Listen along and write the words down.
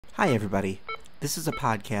Hi, everybody. This is a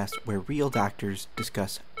podcast where real doctors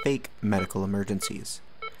discuss fake medical emergencies.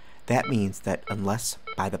 That means that unless,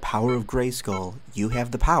 by the power of Grayskull, you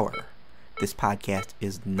have the power, this podcast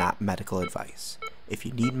is not medical advice. If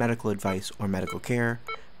you need medical advice or medical care,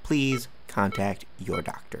 please contact your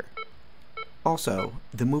doctor. Also,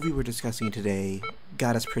 the movie we're discussing today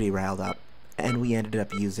got us pretty riled up, and we ended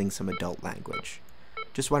up using some adult language.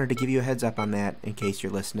 Just wanted to give you a heads up on that in case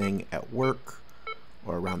you're listening at work,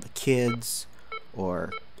 or around the kids,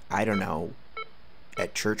 or, I don't know,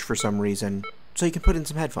 at church for some reason, so you can put in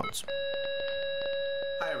some headphones.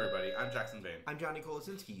 Hi everybody, I'm Jackson Bain. I'm Johnny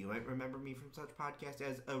Kolosinski. You might remember me from such podcasts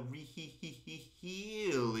as a really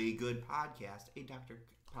good podcast, a Dr.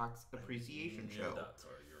 Cox appreciation show. That's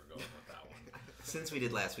where you were going with that one. Since we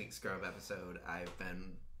did last week's Scrub episode,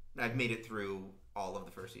 I've made it through all of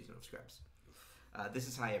the first season of Scrubs. This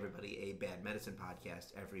is Hi Everybody, a bad medicine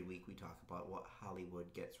podcast. Every week we talk about what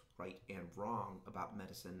Hollywood gets right and wrong about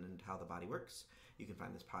medicine and how the body works. You can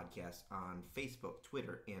find this podcast on Facebook,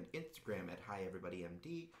 Twitter, and Instagram at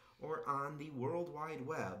HiEverybodyMD, or on the World Wide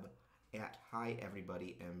Web at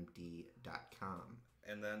HiEverybodyMD.com.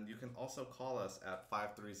 And then you can also call us at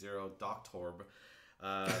 530-DocTorb.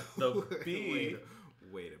 The B...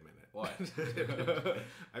 Wait a minute. What?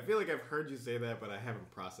 I feel like I've heard you say that, but I haven't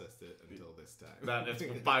processed it until this time. That it's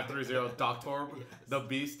 530-DocTorb. Yes. The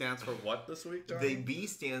B stands for what this week, John? The B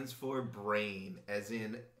stands for brain, as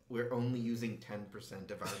in we're only using 10%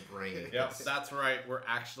 of our brain. Yep, that's right. We're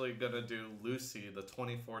actually going to do Lucy, the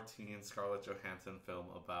 2014 Scarlett Johansson film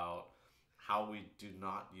about how we do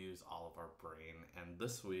not use all of our brain. And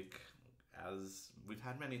this week, as we've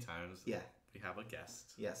had many times, we have a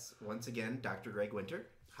guest. Yes, once again, Dr. Greg Winter.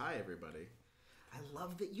 Hi, everybody. I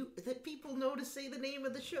love that people know to say the name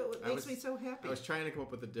of the show. It makes me so happy. I was trying to come up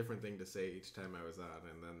with a different thing to say each time I was on,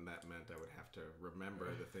 and then that meant I would have to remember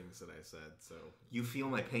the things that I said, so... You feel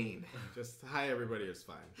my pain. Just, hi, everybody is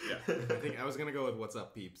fine. Yeah. I think I was going to go with what's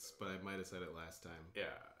up, peeps, but I might have said it last time.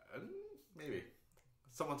 Yeah, maybe.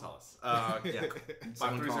 Someone tell us. Yeah.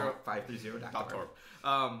 530-DocTorb.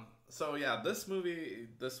 So yeah, this movie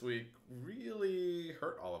this week really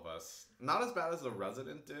hurt all of us. Not as bad as The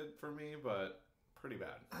Resident did for me, but pretty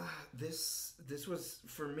bad. This was,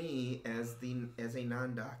 for me, as a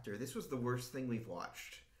non-doctor, this was the worst thing we've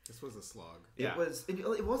watched. This was a slog. It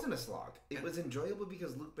wasn't a slog. It was enjoyable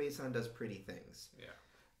because Luc Besson does pretty things. Yeah.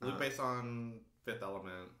 Luc Besson, Fifth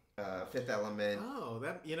Element. Fifth Element. Oh,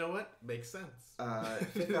 that, you know what? Makes sense.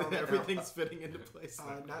 Fifth Element. Everything's fitting into place.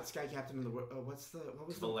 Not Sky Captain of the World. What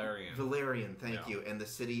was Valerian. Valerian, thank you. And the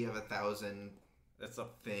City of 1,000 It's a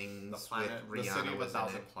things the planet, with Rihanna. The City of was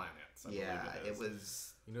 1,000 in it. Planets. It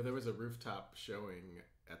was. You know, there was a rooftop showing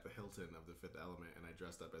at the Hilton of the Fifth Element, and I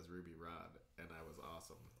dressed up as Ruby Rod, and I was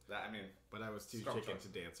awesome. But I was too chicken to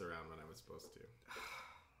dance around when I was supposed to.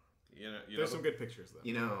 There's some good pictures, though.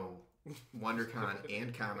 You know, WonderCon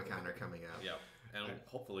and Comic-Con are coming out. Yep, and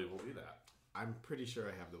hopefully we'll be that. I'm pretty sure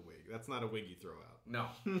I have the wig. That's not a wig you throw out. No.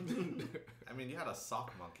 I mean, you had a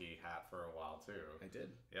sock monkey hat for a while, too. I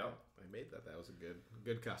did. Yep. I made that. That was a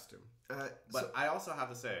good costume. But I also have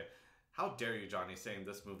to say, how dare you, Johnny, saying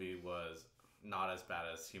this movie was not as bad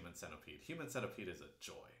as Human Centipede. Human Centipede is a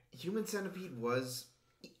joy. Human Centipede was...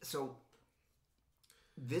 So...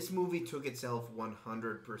 This movie took itself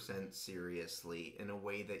 100% seriously in a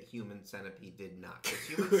way that Human Centipede did not. Because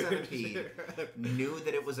Human Centipede knew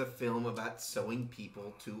that it was a film about sewing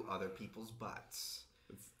people to other people's butts.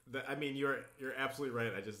 I mean, you're absolutely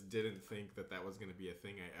right. I just didn't think that was going to be a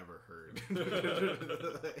thing I ever heard.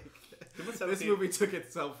 This movie took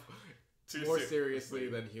itself more seriously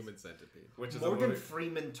than Human Centipede. Which is Morgan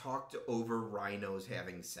Freeman talked over rhinos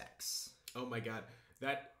having sex. Oh my god.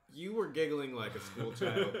 You were giggling like a school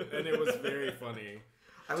child, and it was very funny.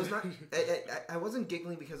 I was not. I wasn't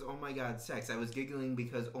giggling because oh my god, sex. I was giggling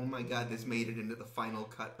because oh my god, this made it into the final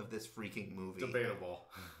cut of this freaking movie. Debatable.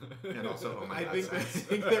 And also oh my god, sex.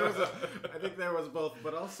 I think there was both,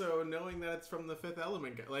 but also knowing that it's from the Fifth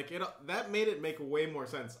Element, like that made it make way more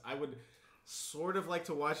sense. I would sort of like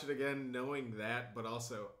to watch it again, knowing that, but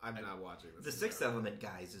also I'm not watching this. The Sixth Element,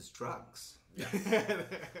 guys, is drugs. Yes.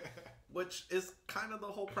 Which is kind of the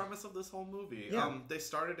whole premise of this whole movie. Yeah. They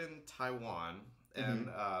started in Taiwan, and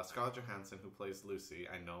Scarlett Johansson, who plays Lucy,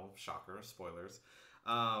 I know, shocker, spoilers.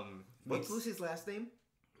 What's Lucy's last name?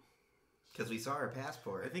 Because we saw her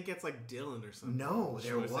passport. I think it's like Dylan or something. No,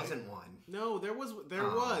 there wasn't one. No, there was.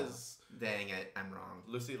 Was. Dang it, I'm wrong.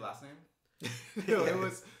 Lucy last name? No, it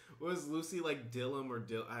was Lucy like Dillum or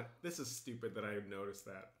Dill. This is stupid that I noticed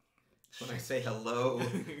that. When I say hello,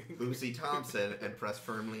 Lucy Thompson, and press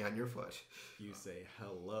firmly on your foot. You say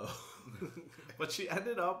hello. But she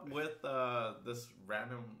ended up with this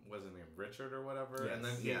random, was his name, Richard or whatever? Yes. And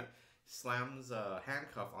then he slams a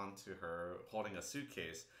handcuff onto her holding a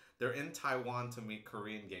suitcase. They're in Taiwan to meet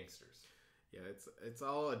Korean gangsters. Yeah, it's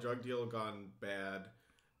all a drug deal gone bad,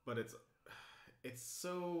 but it's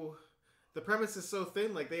so... The premise is so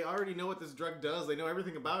thin. Like, they already know what this drug does. They know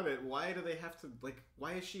everything about it. Why do they have to, like,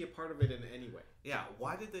 why is she a part of it in any way? Yeah,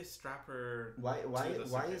 why did they strap her Why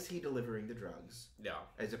is he delivering the drugs? Yeah.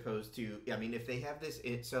 As opposed to, I mean, if they have this,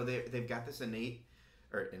 so they've got this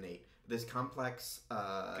this complex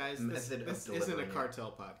Guys, method this of isn't a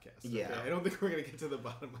cartel podcast. Yeah. Okay? I don't think we're going to get to the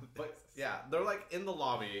bottom of this. But, yeah, they're, like, in the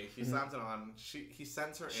lobby. He slams it on. He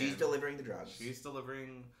sends her in. She's delivering the drugs. She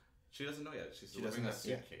doesn't know yet. She's delivering a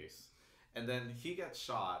suitcase. Yeah. And then he gets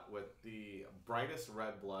shot with the brightest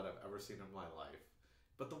red blood I've ever seen in my life.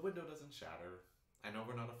 But the window doesn't shatter. I know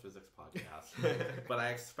we're not a physics podcast, but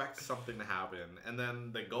I expect something to happen. And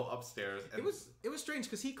then they go upstairs. And it was strange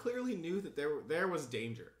because he clearly knew that there was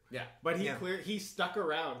danger. Yeah. But he stuck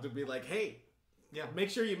around to be like, hey, make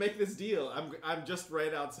sure you make this deal. I'm just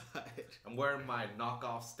right outside. I'm wearing my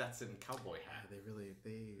knockoff Stetson cowboy hat. They really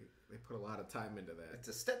they put a lot of time into that. It's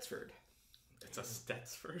a Stetsford. It's a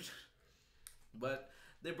Stetsford. But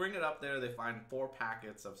they bring it up there. They find 4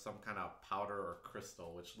 packets of some kind of powder or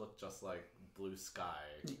crystal, which look just like blue sky.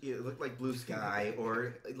 It looked like blue sky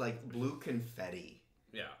or like blue confetti.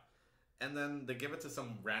 Yeah. And then they give it to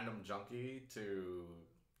some random junkie to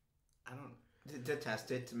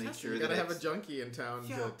test it, to make sure you gotta have a junkie in town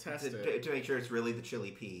to test it. To make sure it's really the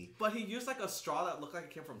chili pea. But he used like a straw that looked like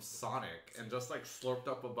it came from Sonic and just like slurped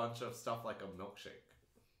up a bunch of stuff like a milkshake.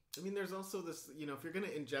 I mean, there's also this, if you're going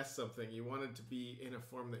to ingest something, you want it to be in a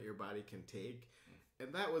form that your body can take.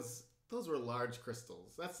 And those were large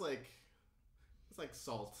crystals. It's like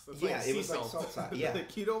salt. It's like sea salt. Like salt. Yeah.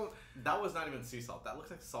 Like you don't... That was not even sea salt. That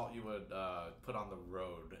looks like salt you would put on the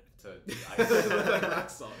road to ice. It looked like rock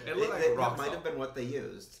salt. It looked like rock salt. That might have been what they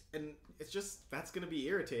used. And it's just, that's going to be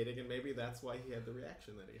irritating, and maybe that's why he had the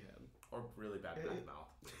reaction that he had. Or really bad meth mouth.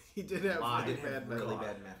 He did have really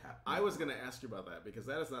bad meth. I was going to ask you about that because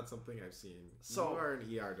that is not something I've seen. So you are an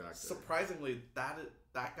ER doctor. Surprisingly, that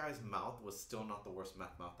guy's mouth was still not the worst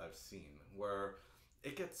meth mouth I've seen. Where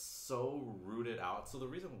it gets so rooted out. So the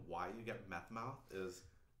reason why you get meth mouth is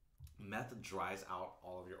meth dries out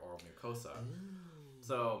all of your oral mucosa.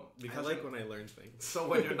 So because I like when I learn things. So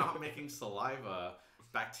when you're not making saliva,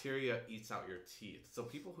 bacteria eats out your teeth. So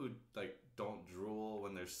people who don't drool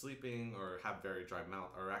when they're sleeping or have very dry mouth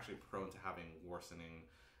are actually prone to having worsening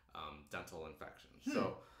dental infections.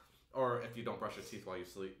 So, or if you don't brush your teeth while you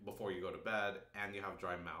sleep before you go to bed and you have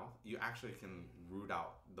dry mouth, you actually can root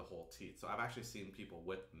out the whole teeth. So I've actually seen people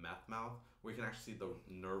with meth mouth where you can actually see the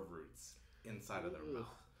nerve roots inside of their mouth.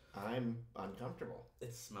 I'm uncomfortable.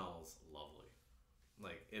 It smells lovely.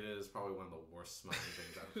 Like, it is probably one of the worst smelling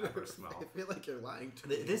things I've ever smelled. I feel like you're lying to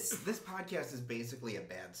me. This podcast is basically a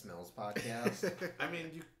bad smells podcast. I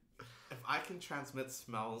mean, if I can transmit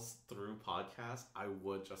smells through podcasts, I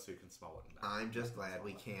would, just so you can smell it. I'm just glad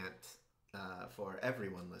we can't, for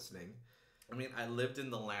everyone listening. I mean, I lived in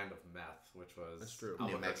the land of meth, which was That's true.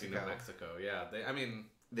 New Mexico. Yeah,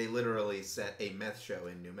 they literally set a meth show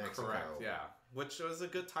in New Mexico. Correct, yeah. Which was a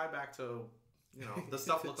good tie back to... the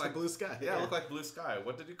stuff looked like blue sky. Yeah, it looked like blue sky.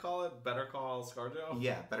 What did you call it? Better Call ScarJo?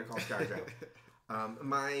 Yeah, Better Call ScarJo.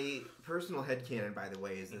 My personal headcanon, by the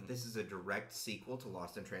way, is that this is a direct sequel to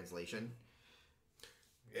Lost in Translation.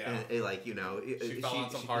 Yeah. And, she fell on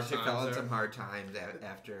some hard times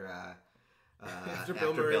after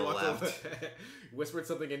Bill Murray left. Whispered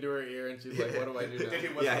something into her ear, and she's like, "What do I do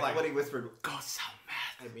now?" What he whispered, "Go sell meth."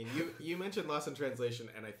 I mean, you mentioned Lost in Translation,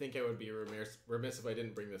 and I think I would be remiss if I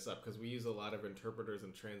didn't bring this up because we use a lot of interpreters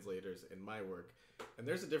and translators in my work, and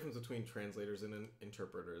there's a difference between translators and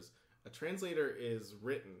interpreters. A translator is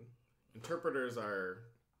written. Interpreters are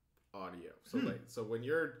audio. So when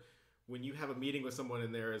you have a meeting with someone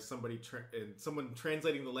and there is someone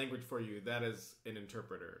translating the language for you, that is an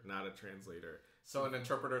interpreter, not a translator. So an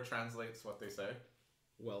interpreter translates what they say?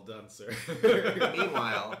 Well done, sir.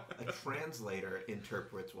 Meanwhile, a translator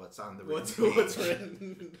interprets what's on the what's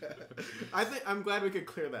written. I'm glad we could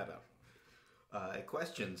clear that up.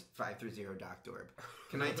 Questions 530-Doctorb.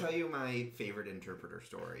 Can I tell you my favorite interpreter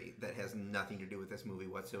story that has nothing to do with this movie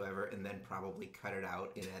whatsoever, and then probably cut it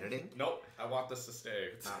out in editing? Nope, I want this to stay.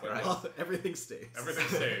 Right. Everything stays. Everything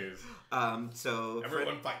stays. So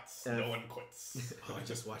everyone fights. No one quits. Oh, I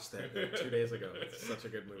just watched that 2 days ago. It's such a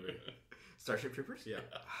good movie. Starship Troopers? Yeah.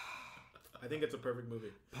 I think it's a perfect movie.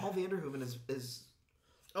 Paul Vanderhooven is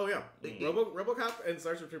Oh yeah, RoboCop and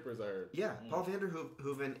Starship Troopers are. Yeah, Paul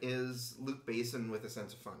Vanderhoeven is Luke Besson with a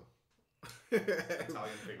sense of fun.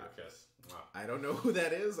 Italian finger kiss. Wow. I don't know who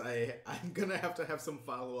that is. I'm gonna have to have some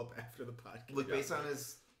follow up after the podcast. Luke Besson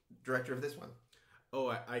is director of this one. Oh,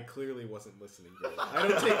 I clearly wasn't listening.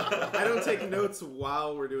 I don't take notes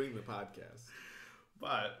while we're doing the podcast.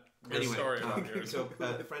 But anyway, story about yours. So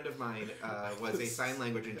a friend of mine was a sign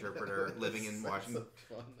language interpreter living in Washington.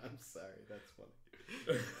 So fun. I'm sorry, that's funny.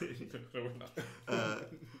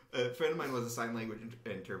 A friend of mine was a sign language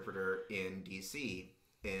interpreter in DC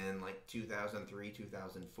in like 2003,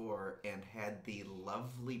 2004, and had the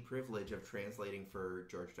lovely privilege of translating for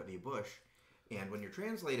George W. Bush. And when you're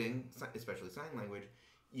translating, especially sign language,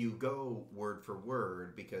 you go word for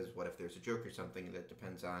word because what if there's a joke or something that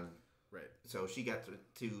depends on... Right. So she got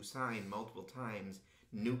to sign multiple times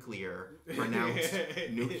nuclear, pronounced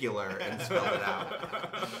nuclear, and spell it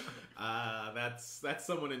out. That's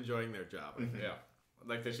someone enjoying their job. I think. Yeah.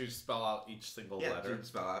 Like they should spell out each single letter. Yeah,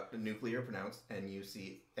 spell out nuclear, pronounced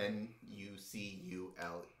Nuclear.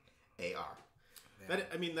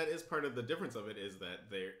 That is part of the difference of it is that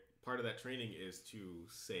part of that training is to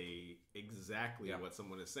say exactly what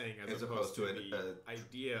someone is saying as opposed to the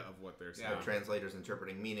idea of what they're saying. The translator's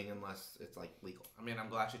interpreting meaning unless it's like legal. I mean, I'm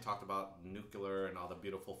glad she talked about nuclear and all the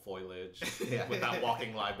beautiful foliage with that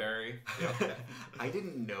walking library. Yep. I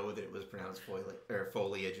didn't know that it was pronounced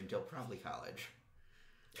foliage until probably college.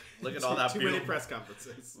 Look at all that too many press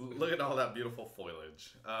conferences. Look at all that beautiful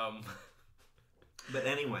foliage. But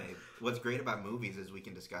anyway, what's great about movies is we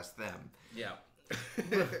can discuss them. Yeah.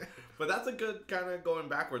 But that's a good kind of going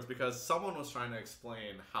backwards because someone was trying to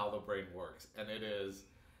explain how the brain works, and it is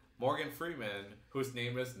Morgan Freeman, whose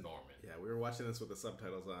name is Norman. Yeah, we were watching this with the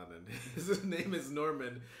subtitles on, and his name is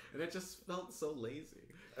Norman, and it just felt so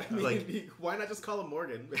lazy. I mean, why not just call him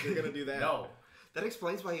Morgan if you're gonna do that? No. That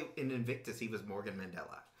explains why in Invictus he was Morgan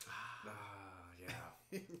Mandela.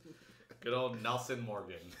 Yeah. Good old Nelson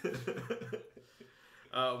Morgan.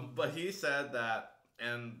 But he said that,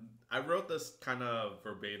 and I wrote this kind of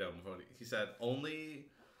verbatim. He said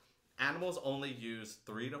animals only use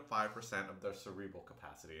 3 to 5% of their cerebral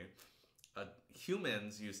capacity.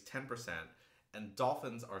 Humans use 10%, and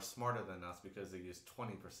dolphins are smarter than us because they use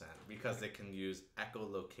 20% because they can use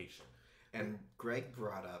echolocation. And Greg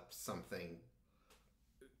brought up something.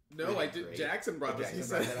 No, I did. Jackson brought this. He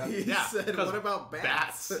said, "What about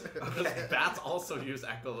bats?" Because bats also use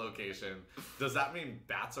echolocation. Does that mean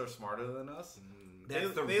bats are smarter than us? They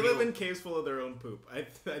live in caves full of their own poop. I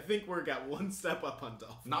think we're got one step up on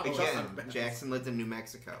dolphins. Not again, Jackson lives in New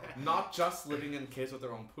Mexico. Not just living in caves with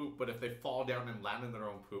their own poop, but if they fall down and land in their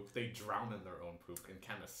own poop, they drown in their own poop and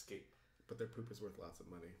can't escape. But their poop is worth lots of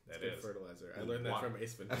money. It's that good is fertilizer. I learned that from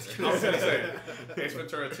Ace Ventura. I was going to say, Ace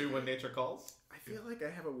Ventura 2, When Nature Calls. I feel like I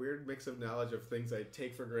have a weird mix of knowledge of things I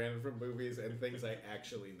take for granted from movies and things I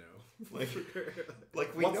actually know.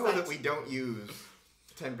 Like we know that we don't use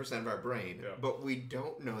 10% of our brain, but we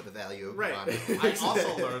don't know the value of guano. I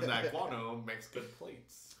also learned that guano makes good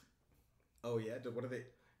plates. Oh yeah? What are they?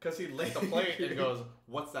 Because he licked the plate and goes,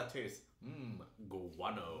 "What's that taste?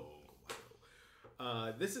 Guano."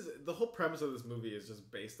 This is the whole premise of this movie is just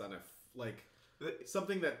based on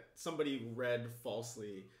something that somebody read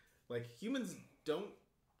falsely. Like humans don't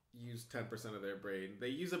use 10% of their brain. They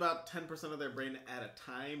use about 10% of their brain at a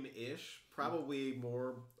time-ish. Probably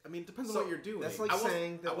more. I mean, it depends on what you're doing. That's like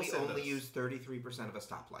saying that we only use 33% of a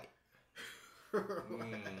stoplight.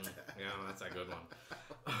 Yeah, that's a good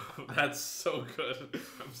one. That's so good.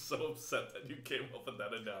 I'm so upset that you came up with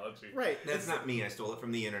that analogy. Right. That's not me. I stole it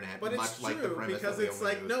from the internet. But much it's like true the premise because it's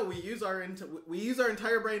like no, we use our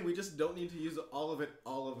entire brain. We just don't need to use all of it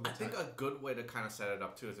all of the time. I think a good way to kind of set it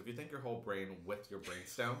up too is if you think your whole brain with your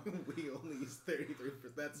brainstem. We only use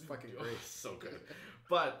 33%. That's fucking great. So good.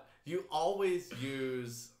 But you always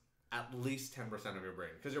use at least 10% of your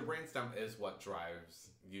brain because your brainstem is what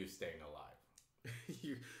drives you staying alive.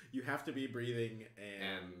 You have to be breathing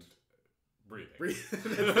and breathing.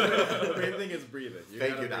 The main thing is breathing.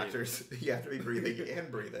 Thank you, doctors. You have to be breathing and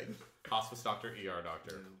breathing. Hospice doctor, ER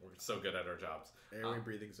doctor. We're so good at our jobs. Airway,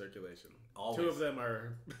 breathing, circulation. Always. 2 of them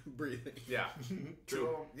are breathing. Yeah.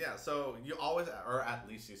 True. Yeah, so you always are at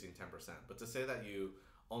least using 10%. But to say that you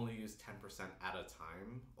only use 10% at a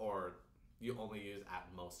time or you only use at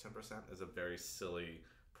most 10% is a very silly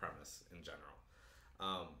premise in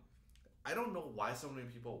general. I don't know why so many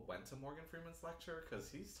people went to Morgan Freeman's lecture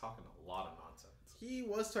because he's talking a lot of nonsense. He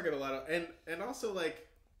was talking a lot of, and also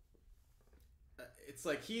it's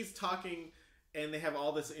like he's talking, and they have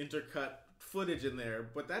all this intercut footage in there,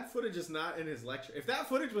 but that footage is not in his lecture. If that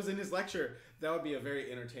footage was in his lecture, that would be a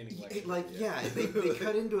very entertaining lecture. They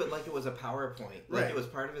cut into it like it was a PowerPoint. Like it was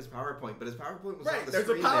part of his PowerPoint, but his PowerPoint was on the There's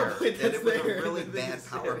screen a PowerPoint there, and it was a really bad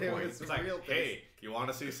PowerPoint. It's like, hey, you want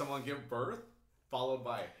to see someone give birth? Followed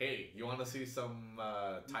by, hey, you want to see some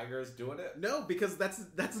tigers doing it? No, because that's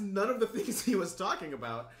none of the things he was talking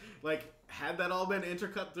about. Like, had that all been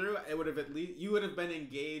intercut through, it would have you would have been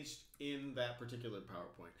engaged in that particular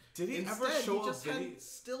PowerPoint. Did he Instead, ever show he just a video? had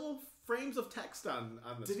still frames of text on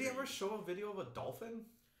the Did screen. he ever show a video of a dolphin?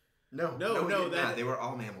 No, they were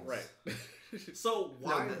all mammals. Right. So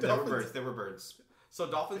why? No, they were birds. They were birds. So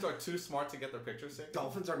dolphins are too smart to get their pictures taken?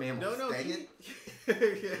 Dolphins are mammals. No, dang it.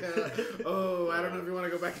 Yeah. Oh, I don't know if you want to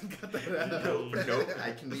go back and cut that out. Nope.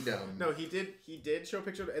 I can be dumb. No, he did show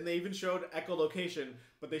pictures, and they even showed echolocation,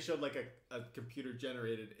 but they showed like a computer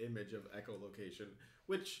generated image of echolocation,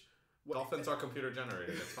 which dolphins are computer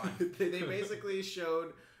generated. It's fine. They basically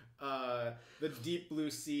showed the deep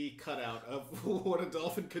blue sea cutout of what a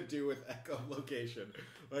dolphin could do with echolocation.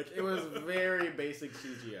 Like, it was very basic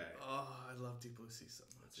CGI. Oh, I love Deep Blue Sea so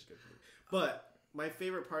much. That's a good movie. But my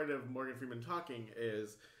favorite part of Morgan Freeman talking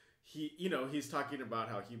is he's talking about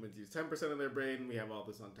how humans use 10% of their brain. We have all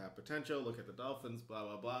this untapped potential. Look at the dolphins, blah,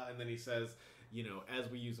 blah, blah. And then he says, as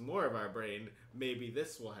we use more of our brain, maybe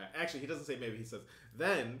this will happen. Actually, he doesn't say maybe. He says,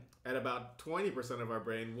 then at about 20% of our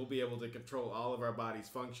brain, we'll be able to control all of our body's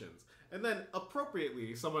functions. And then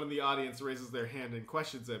appropriately, someone in the audience raises their hand and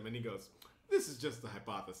questions him. And he goes, this is just a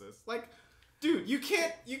hypothesis. Like, dude, you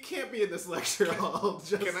can't be in this lecture all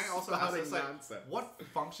just Can I also ask this, nonsense. What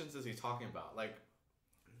functions is he talking about? Like,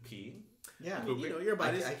 pee? Yeah. Your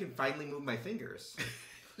body's... I can finally move my fingers.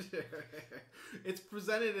 It's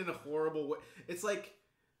presented in a horrible way. It's like,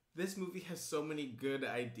 this movie has so many good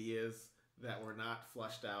ideas that were not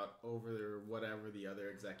flushed out over whatever the other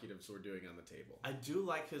executives were doing on the table. I do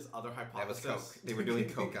like his other hypothesis. That was Coke. They were doing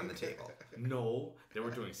Coke on the table. No, they were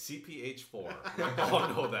doing CPH4. We all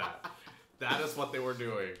know that. That is what they were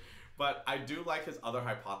doing. But I do like his other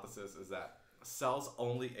hypothesis is that cells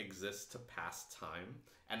only exist to pass time.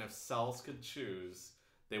 And if cells could choose,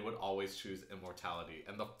 they would always choose immortality.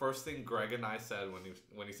 And the first thing Greg and I said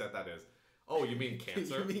when he said that is, oh, you mean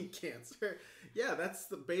cancer? You mean cancer? Yeah, that's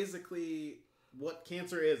basically what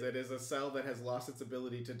cancer is. It is a cell that has lost its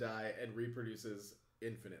ability to die and reproduces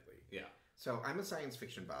infinitely. Yeah. So I'm a science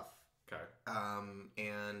fiction buff. Okay.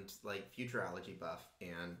 And like futurology buff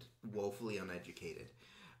and woefully uneducated.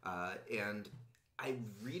 And I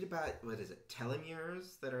read about,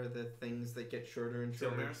 telomeres that are the things that get shorter and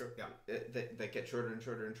shorter. Yeah. That get shorter and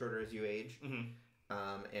shorter and shorter as you age. Mm-hmm.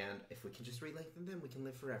 And if we can just re-lengthen them, we can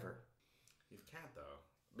live forever. You can't, though.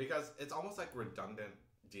 Because it's almost like redundant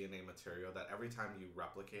DNA material that every time you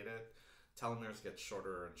replicate it, telomeres get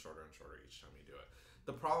shorter and shorter and shorter each time you do it.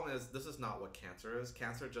 The problem is, this is not what cancer is.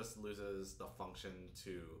 Cancer just loses the function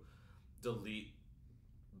to delete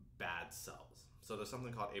bad cells. So there's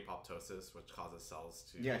something called apoptosis, which causes cells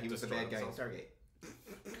to he was the bad guy in themselves. Stargate.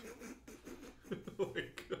 Oh my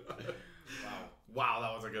god. Wow,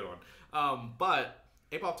 that was a good one. But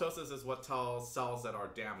apoptosis is what tells cells that are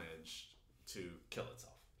damaged to kill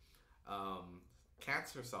itself.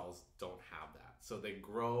 Cancer cells don't have that. So they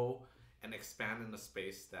grow and expand in a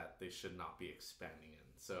space that they should not be expanding in.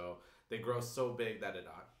 So they grow so big that it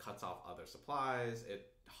cuts off other supplies,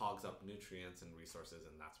 it hogs up nutrients and resources,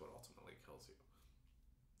 and that's what ultimately kills you.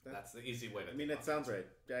 That's the easy way to think it sounds right.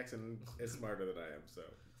 Jackson is smarter than I am, so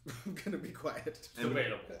I'm going to be quiet.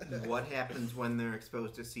 Debatable. What happens when they're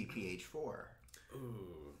exposed to CPH4?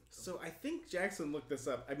 Ooh. So I think Jackson looked this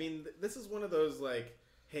up. I mean, this is one of those like,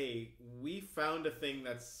 hey, we found a thing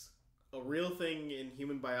that's a real thing in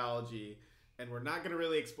human biology, and we're not going to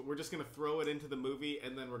really we're just going to throw it into the movie,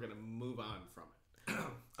 and then we're going to move on from it.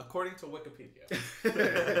 According to Wikipedia,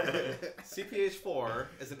 CPH4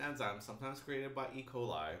 is an enzyme sometimes created by E.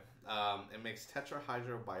 coli. It makes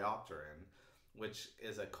tetrahydrobiopterin, which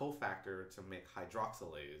is a cofactor to make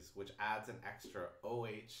hydroxylase, which adds an extra OH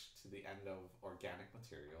to the end of organic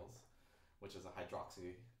materials, which is a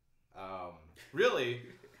hydroxy. Really,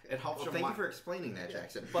 it helps Thank you for explaining that,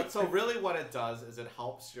 Jackson. But so really what it does is it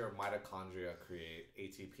helps your mitochondria create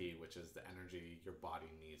ATP, which is the energy your body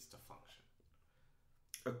needs to function.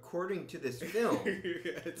 According to this film,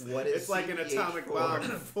 it's like an atomic bomb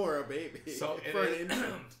for a baby. So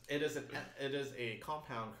it is a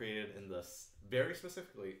compound created in the very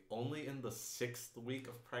specifically only in the 6th week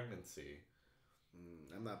of pregnancy.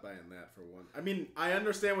 I'm not buying that for one. I mean, I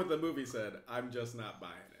understand what the movie said. I'm just not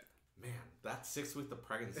buying it. Man, that 6th week of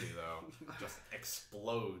pregnancy though just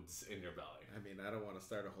explodes in your belly. I mean, I don't want to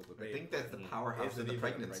start a whole debate. I think that's the powerhouse of the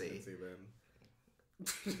pregnancy. Then.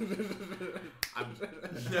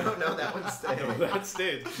 No, that one stayed. No, that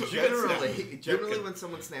stayed. Generally, when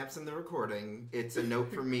someone snaps in the recording, it's a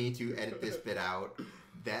note for me to edit this bit out.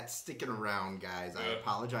 That's sticking around, guys. I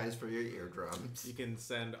apologize for your eardrums. You can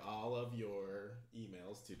send all of your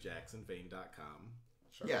emails to jacksonvane.com.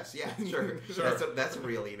 Sure. Yes, yeah, sure. That's a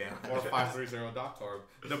real email. Or 530.org.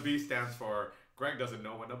 The B stands for Greg doesn't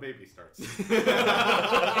know when a baby starts. I'll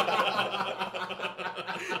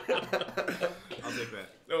take that.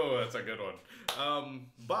 Oh, that's a good one.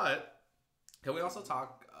 But can we also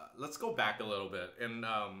talk? Let's go back a little bit and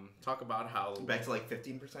talk about how back to like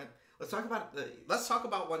 15%. Let's talk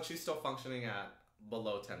about when she's still functioning at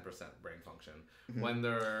below 10% brain function. Mm-hmm. When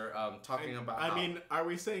they're talking about. I mean, are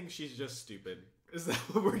we saying she's just stupid? Is that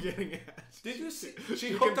what we're getting at? Did you see? She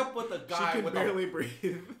hooked up with a guy. She can barely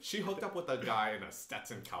breathe. She hooked up with a guy in a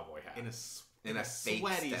Stetson cowboy hat. In a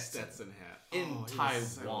sweaty Stetson hat. In Taiwan.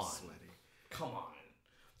 So sweaty. Come on.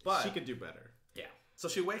 But she could do better. Yeah. So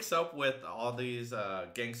she wakes up with all these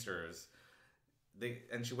gangsters.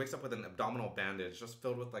 And she wakes up with an abdominal bandage just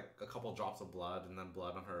filled with like a couple drops of blood and then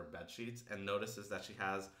blood on her bed sheets, and notices that she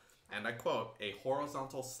has, and I quote, a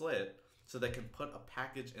horizontal slit so they can put a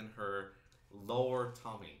package in her lower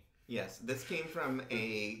tummy. Yes, this came from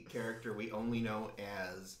a character we only know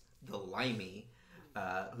as the Limey,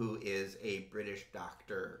 who is a British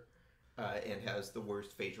doctor and has the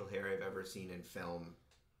worst facial hair I've ever seen in film.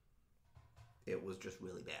 It was just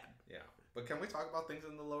really bad. Yeah. But can we talk about things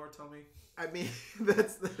in the lower tummy? I mean,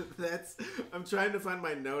 that's. I'm trying to find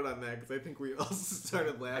my note on that because I think we also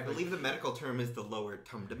started laughing. I believe the medical term is the lower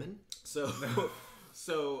tumdamen. So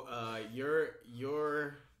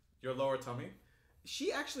your lower tummy.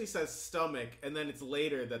 She actually says stomach, and then it's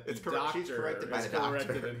later that the doctor she's corrected by is the doctor.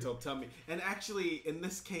 corrected until tummy. And actually, in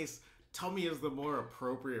this case, tummy is the more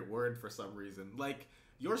appropriate word for some reason. Like.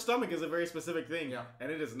 Your stomach is a very specific thing,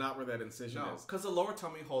 and it is not where that incision is. Because the lower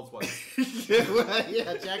tummy holds what?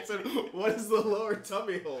 Yeah, Jackson, what does the lower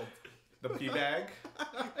tummy hold? The pee bag.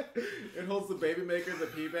 It holds the baby maker, the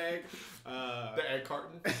pee bag. The egg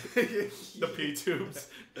carton. The pee tubes.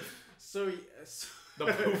 So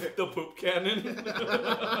the poop cannon.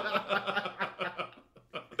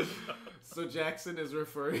 So Jackson is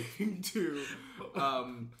referring to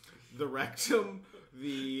the rectum,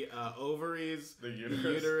 the ovaries, the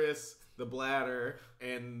uterus, the bladder,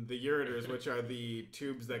 and the ureters, which are the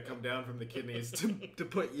tubes that come down from the kidneys to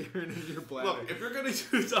put urine in your bladder. Look, if you're going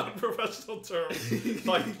to use unprofessional terms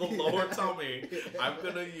like the lower tummy, I'm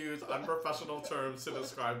going to use unprofessional terms to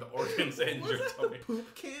describe the organs in your tummy. The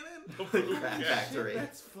poop cannon? The poop factory.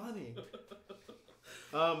 That's funny.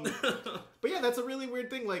 But yeah, that's a really weird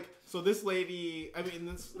thing. Like, so this lady, I mean,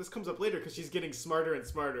 this comes up later because she's getting smarter and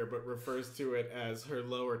smarter, but refers to it as her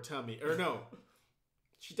lower tummy. Or no,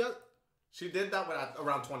 she does. She did that at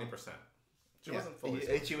around 20%. She wasn't fully.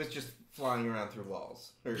 She was just flying around through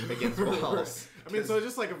walls or against walls. I mean, so it's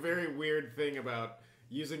just like a very weird thing about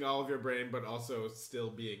using all of your brain, but also still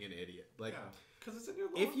being an idiot. Like, because it's in your.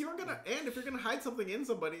 If you're gonna hide something in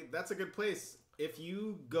somebody, that's a good place. If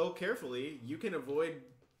you go carefully, you can avoid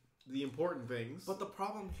the important things. But the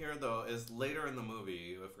problem here, though, is later in the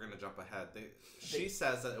movie, if we're going to jump ahead, she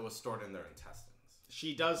says that it was stored in their intestines.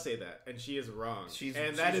 She does say that, and she is wrong. She's wrong.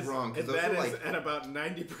 And that is at about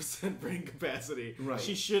 90% brain capacity. Right.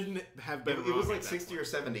 She shouldn't have been wrong. It was like 60 or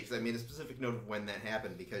 70, because I made a specific note of when that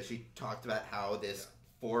happened, because she talked about how this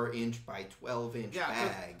 4-inch by 12-inch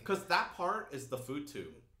bag... Because that part is the food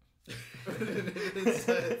tube.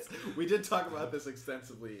 We did talk about this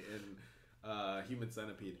extensively in Human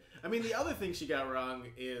Centipede. I mean, the other thing she got wrong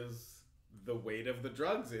is the weight of the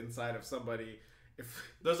drugs inside of somebody.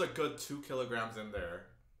 If there's a good 2 kilograms in there,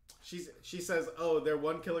 she says, "Oh, they're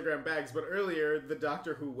 1 kilogram bags," but earlier the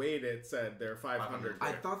doctor who weighed it said they're 500.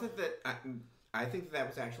 I thought I think that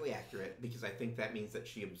was actually accurate because I think that means that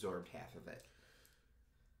she absorbed half of it.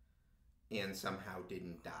 And somehow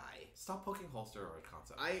didn't die. Stop poking holes to steroid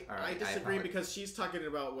concept. I disagree because she's talking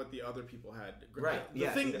about what the other people had. Right.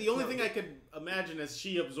 The only thing I could imagine is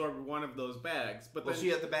she absorbed one of those bags. But then she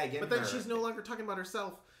had the bag in her. But then she's no longer talking about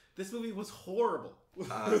herself. This movie was horrible.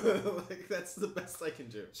 Like, that's the best I can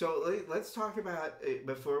do. So let's talk about,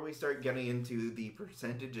 before we start getting into the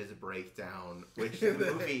percentages breakdown, which the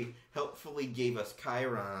movie helpfully gave us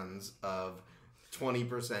chirons of 20%,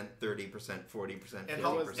 30%, 40%, 50%. And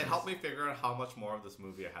help me figure out how much more of this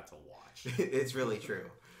movie I had to watch. It's really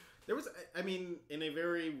true. There was, I mean, in a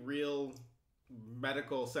very real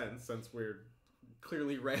medical sense, since we're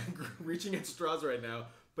clearly reaching at straws right now,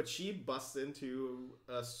 but she busts into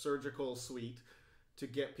a surgical suite to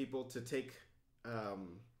get people to take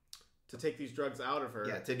these drugs out of her.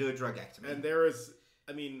 Yeah, to do a drugectomy. And there is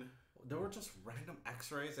I mean, there were just random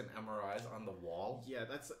X-rays and MRIs on the wall. Yeah,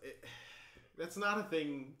 that's not a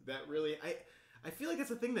thing that really... I feel like it's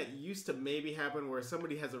a thing that used to maybe happen where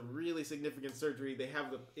somebody has a really significant surgery, they have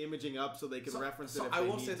the imaging up so they can reference it if I they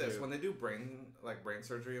will need say this, to. when they do brain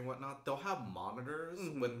surgery and whatnot, they'll have monitors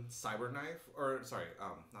with cyberknife,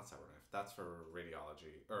 not cyberknife, that's for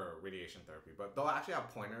radiology, or radiation therapy, but they'll actually have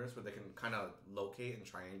pointers where they can kind of locate and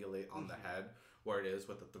triangulate on the head where it is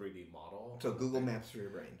with the 3D model. So Google Maps for your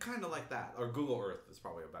brain. Kind of like that. Or Google Earth is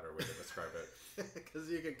probably a better way to describe it. Because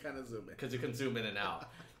you can kind of zoom in. Because you can zoom in and out.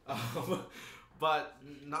 But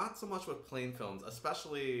not so much with plain films,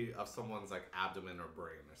 especially of someone's like abdomen or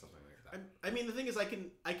brain or something like that. I mean, the thing is, I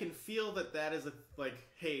can feel that is a, like,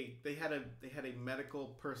 hey, they had a medical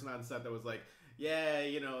person on set that was like, yeah,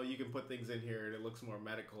 you can put things in here and it looks more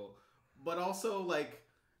medical. But also, like,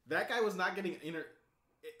 that guy was not getting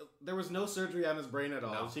there was no surgery on his brain at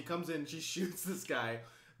all. No. She comes in, she shoots this guy.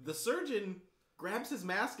 The surgeon grabs his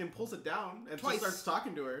mask and pulls it down and just starts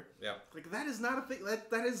talking to her. Yeah, like, that is not a thing.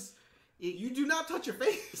 That is. You do not touch your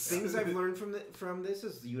face. Things I've learned from this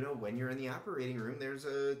is, when you're in the operating room, there's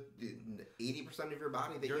 80% of your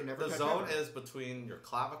body that you never touch. The zone is between your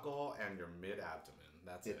clavicle and your mid-abdomen.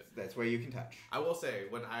 That's it. That's where you can touch. I will say,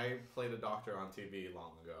 when I played a doctor on TV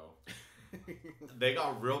long ago, they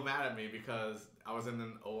got real mad at me because I was in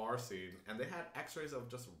an OR scene and they had x-rays of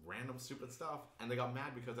just random stupid stuff, and they got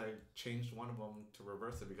mad because I changed one of them to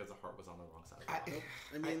reverse it because the heart was on the wrong side of the body.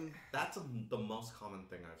 I mean, that's the most common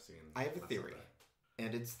thing I've seen. I have a theory,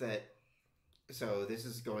 and it's that, so this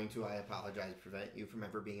is going to, I apologize, prevent you from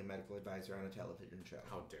ever being a medical advisor on a television show.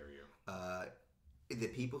 How dare you? The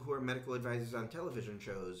people who are medical advisors on television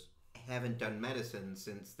shows haven't done medicine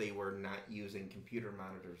since they were not using computer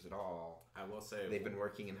monitors at all. I will say they've been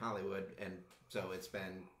working in Hollywood, and so it's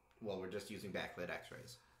been, we're just using backlit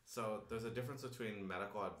x-rays. So there's a difference between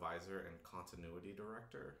medical advisor and continuity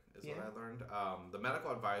director, is what I learned. The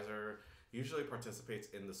medical advisor usually participates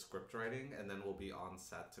in the script writing and then will be on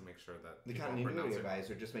set to make sure that the continuity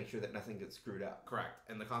advisor just makes sure that nothing gets screwed up. Correct.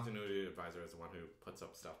 And the continuity advisor is the one who puts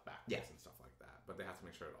up stuff backwards and stuff like that. But they have to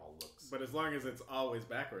make sure it all looks. But as long as it's always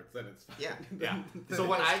backwards, then it's fine. Yeah. So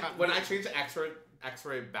when I changed the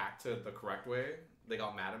X-ray back to the correct way, they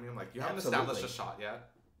got mad at me. I'm like, you haven't established a shot yet.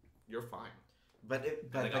 You're fine. But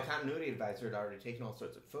the continuity advisor had already taken all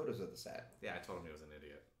sorts of photos of the set. Yeah, I told him he was an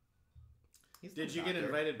idiot. Did you get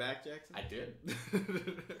invited back, Jackson? I did.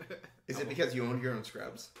 Is it because you owned your own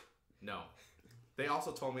scrubs? No. They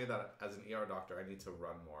also told me that as an ER doctor, I need to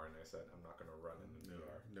run more, and I said I'm not going to run in an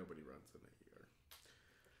ER. Nobody runs in an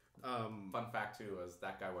ER. Fun fact too is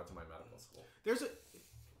that guy went to my medical school.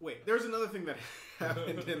 There's another thing that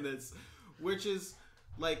happened in this, which is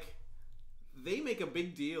like they make a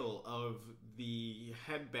big deal of the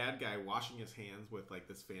head bad guy washing his hands with like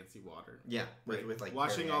this fancy water. Yeah, with like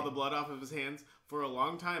washing all the blood off of his hands for a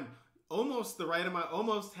long time. Almost the right amount,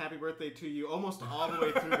 almost happy birthday to you, almost all the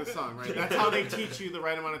way through the song, right? That's how they teach you the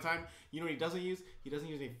right amount of time. You know what he doesn't use? He doesn't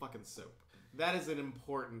use any fucking soap. That is an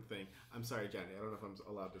important thing. I'm sorry, Johnny. I don't know if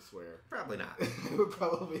I'm allowed to swear. Probably not.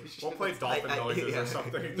 Probably should. We'll play dolphin noises or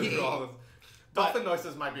something to do all this. Dolphin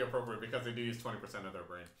noises might be appropriate because they do use 20% of their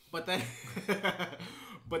brain. But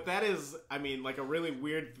that is, I mean, like a really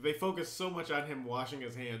weird. They focus so much on him washing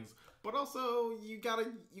his hands, but also you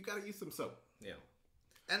gotta use some soap. Yeah,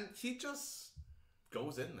 and he just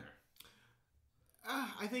goes in there.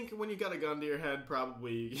 I think when you got a gun to your head,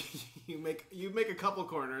 probably you make a couple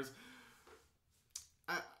corners.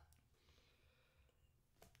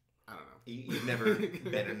 I don't know. You've never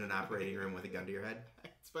been in an operating room with a gun to your head?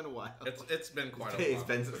 It's been a while. It's been quite a while. It's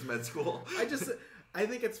been since med school. I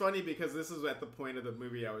think it's funny because this is at the point of the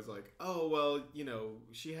movie I was like, oh, well,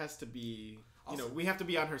 she has to be, we have to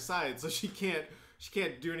be on her side, so she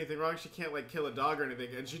can't do anything wrong. She can't, like, kill a dog or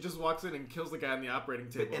anything. And she just walks in and kills the guy on the operating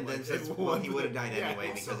table. And then says, well, he would have died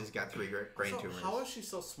anyway because he's got 3 brain tumors. How is she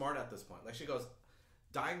so smart at this point? Like, she goes,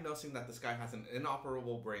 diagnosing that this guy has an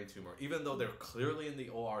inoperable brain tumor, even though they're clearly in the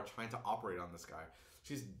OR trying to operate on this guy.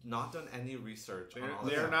 She's not done any research on all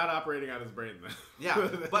this. They're not operating on his brain, though. Yeah,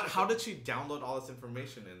 but how did she download all this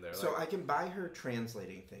information in there? So I can buy her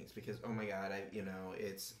translating things because, oh my god,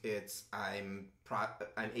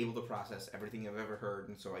 I'm able to process everything I've ever heard,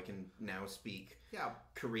 and so I can now speak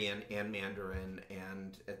Korean and Mandarin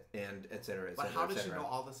and et cetera. But how did she know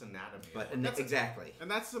all this anatomy? Exactly. And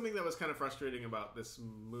that's something that was kind of frustrating about this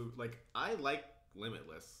movie. Like, I like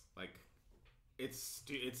Limitless. Like, it's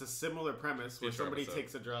a similar premise where somebody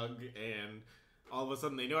takes a drug and all of a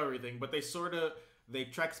sudden they know everything, but they try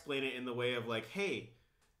to explain it in the way of like, hey,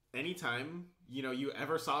 anytime you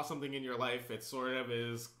ever saw something in your life, it sort of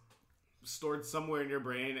is stored somewhere in your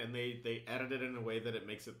brain, and they edit it in a way that it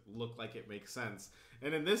makes it look like it makes sense.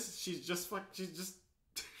 And in this, she's just in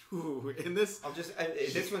this,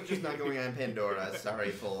 this one's just not going on Pandora.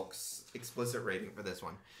 Sorry, folks. Explicit rating for this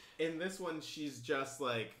one. In this one, she's just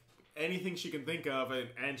like anything she can think of,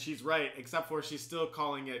 and she's right, except for she's still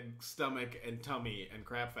calling it stomach and tummy and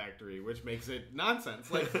crap factory, which makes it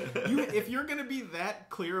nonsense. Like, if you're gonna be that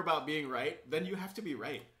clear about being right, then you have to be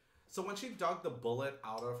right. So when she dug the bullet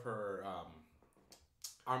out of her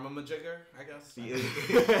armamajigger, I guess.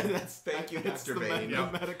 Thank you, Mr. Bain. The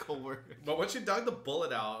medical word. But when she dug the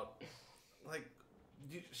bullet out, like,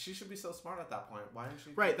 she should be so smart at that point. Why is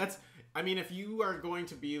she? Right. I mean, if you are going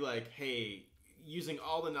to be like, hey, using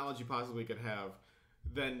all the knowledge you possibly could have,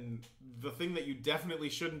 then the thing that you definitely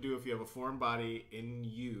shouldn't do if you have a foreign body in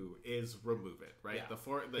you is remove it, right? Yeah.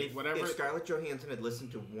 If Scarlett Johansson had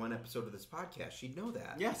listened to one episode of this podcast, she'd know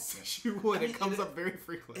that. Yes, she would. It comes up very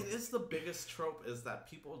frequently. It is the biggest trope is that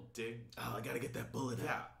people dig... Oh, I gotta get that bullet out.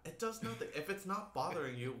 Yeah, it does nothing. If it's not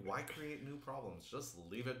bothering you, why create new problems? Just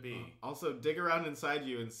leave it be. Also, dig around inside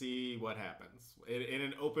you and see what happens. In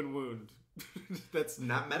an open wound... That's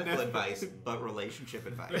not medical advice, but relationship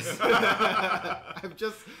advice. I'm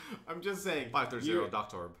just saying. 530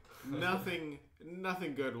 Doctor. Nothing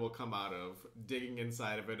good will come out of digging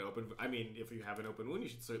inside of an open. I mean, if you have an open wound, you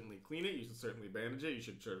should certainly clean it. You should certainly bandage it. You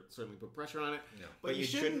should certainly put pressure on it. Yeah. But you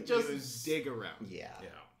shouldn't just dig around. Yeah,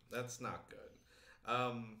 that's not good.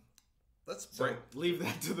 Leave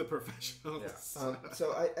that to the professionals. Yeah.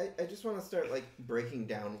 So I just want to start breaking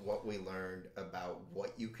down what we learned about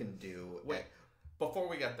what you can do. Wait, before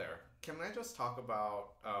we get there, can I just talk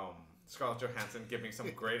about Scarlett Johansson giving some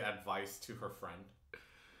great advice to her friend?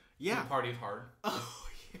 Yeah, who partied hard. Oh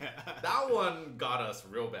yeah, that one got us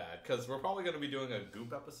real bad because we're probably going to be doing a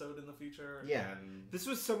Goop episode in the future. Yeah, and this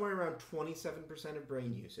was somewhere around 27% of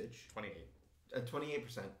brain usage. 28%.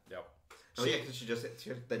 28%. Yep. Oh yeah, because she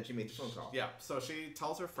made the phone call. Yeah, so she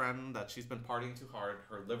tells her friend that she's been partying too hard,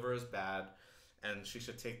 her liver is bad, and she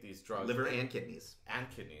should take these drugs. Liver and kidneys.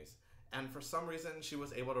 And for some reason, she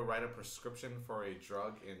was able to write a prescription for a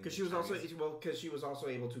drug in because she was also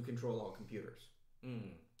able to control all computers.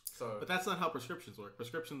 But that's not how prescriptions work.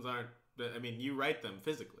 Prescriptions aren't. I mean, you write them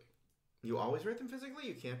physically. You always write them physically.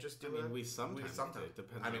 You can't just do it. I mean, we sometimes. It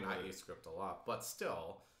depends. I mean, I e-script a lot, but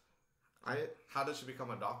still. How did she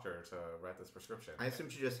become a doctor to write this prescription? I assume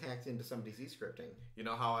she just hacked into somebody's e-scripting. You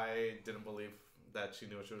know how I didn't believe that she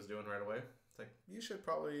knew what she was doing right away? It's like, you should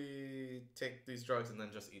probably take these drugs and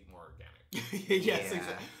then just eat more organic. Yes,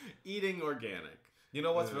 exactly. Eating organic. You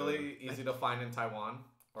know what's really easy to find in Taiwan?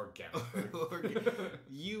 Organic.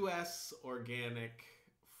 U.S. organic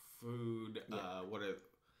food. Yeah. What are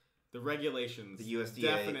the regulations? The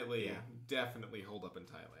USDA definitely hold up in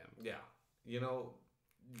Thailand. Yeah. You know,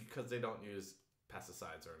 because they don't use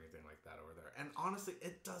pesticides or anything like that over there. And honestly,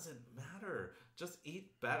 it doesn't matter. Just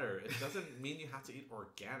eat better. It doesn't mean you have to eat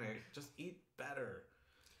organic. Just eat better.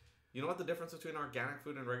 You know what the difference between organic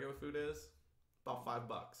food and regular food is? About $5.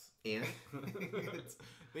 And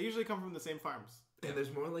they usually come from the same farms. And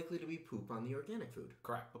there's more likely to be poop on the organic food.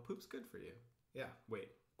 Correct. But poop's good for you. Yeah. Wait.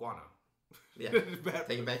 Guano. Yeah.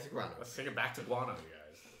 Take it back to guano. Let's take it back to guano, you guys.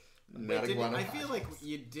 I feel like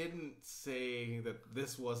you didn't say that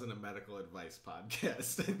this wasn't a medical advice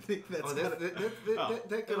podcast. I think that's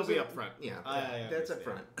that'll be up front. Yeah, that's up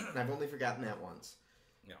front. I've only forgotten that once.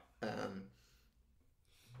 Yeah.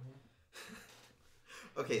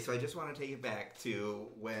 Okay, so I just want to take it back to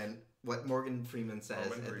what Morgan Freeman says.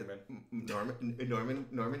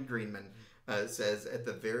 Norman Greenman says at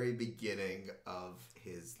the very beginning of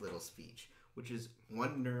his little speech, which is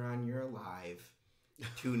 1 neuron you're alive.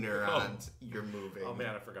 2 neurons, you're moving. Oh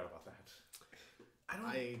man, I forgot about that.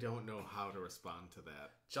 I don't know how to respond to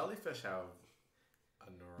that. Jellyfish have a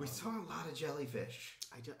neuron. We saw a lot of jellyfish.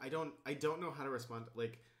 I don't know how to respond.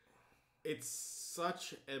 Like, it's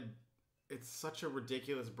such a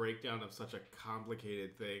ridiculous breakdown of such a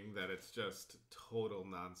complicated thing that it's just total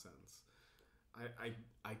nonsense. I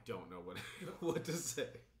don't know what to say.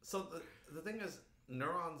 So the thing is,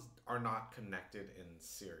 neurons are not connected in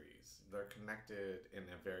series. They're connected in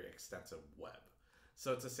a very extensive web.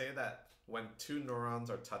 So to say that when 2 neurons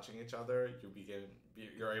are touching each other,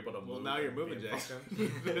 you're able to move. Well, now you're moving, Jason.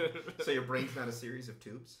 So your brain's not a series of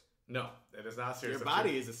tubes? No, it is not a series of tubes. Your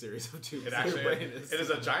body is a series of tubes. It actually it is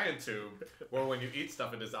a giant tube where when you eat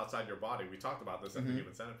stuff, it is outside your body. We talked about this in the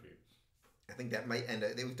Human Centipede. I think that might end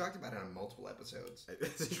up... We've talked about it on multiple episodes.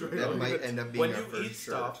 It's true. That might end up being when our you first eat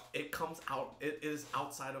stuff, it comes out. It is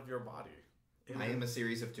outside of your body. I am a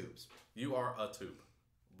series of tubes. You are a tube.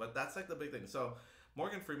 But that's like the big thing. So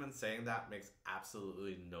Morgan Freeman saying that makes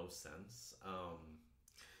absolutely no sense.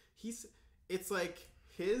 It's like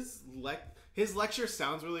his lecture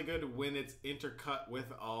sounds really good when it's intercut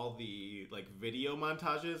with all the like video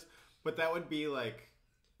montages, but that would be like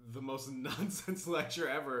the most nonsense lecture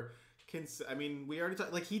ever. I mean, we already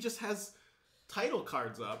talked. Like, he just has title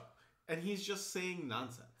cards up, and he's just saying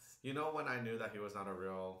nonsense. You know when I knew that he was not a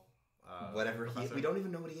real whatever he is? We don't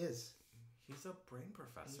even know what he is. He's a brain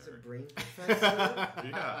professor. He's a brain professor?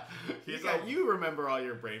 Yeah. You remember all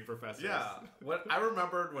your brain professors. Yeah. I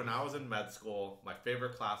remembered when I was in med school, my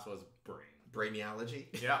favorite class was brain. Brainiology?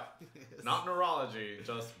 Yeah. Yes. Not neurology,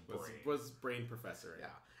 just brain. Was brain professor. Yeah.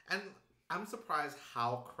 And I'm surprised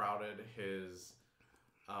how crowded his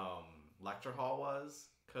lecture hall was.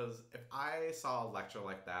 Because if I saw a lecture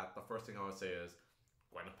like that, the first thing I would say is,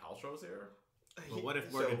 Gwyneth Paltrow's here? Well, what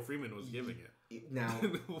if Morgan Freeman was giving it? Now,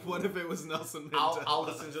 what if it was Nelson Mandela? I'll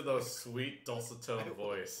listen to those sweet dulcet tone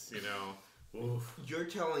voice, you know. Oof. You're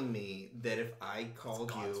telling me that if I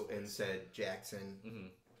called you and said,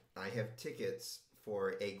 Jackson, I have tickets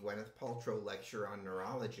for a Gwyneth Paltrow lecture on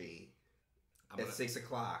neurology at 6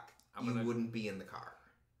 o'clock, you wouldn't be in the car.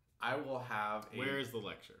 I will have a... Where is the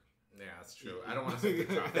lecture? Yeah, that's true. I don't want to say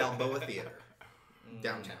the time. Balboa Theater,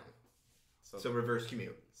 downtown. So reverse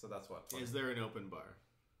commute. So that's what. 20. Is there an open bar?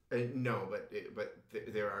 No, but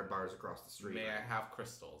there are bars across the street. May I have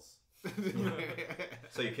crystals?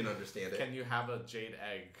 So you can understand it. Can you have a jade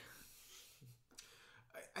egg?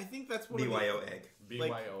 I think that's what BYO egg.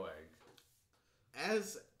 BYO egg.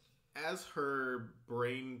 As her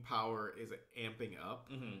brain power is amping up,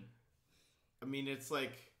 I mean, it's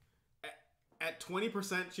like at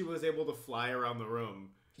 20% she was able to fly around the room.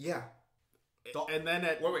 Yeah. And then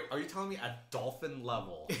at... Wait, are you telling me at dolphin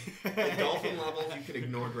level? At dolphin level, you can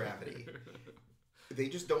ignore gravity. They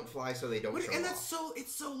just don't fly so they don't show And off.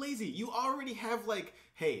 it's so lazy. You already have like,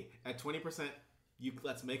 hey, at 20%,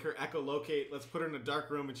 let's make her echolocate. Let's put her in a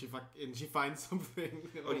dark room and she finds something.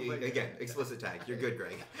 Again, explicit tag. You're good,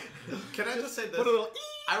 Greg. Can I just say this? Put a little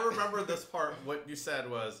I remember this part. What you said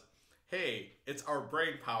was, hey, it's our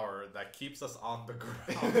brain power that keeps us on the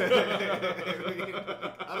ground.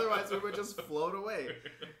 Otherwise, we would just float away.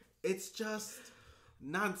 It's just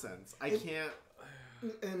nonsense. I can't...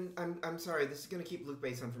 And I'm sorry, this is going to keep Luke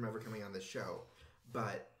Bason from ever coming on this show,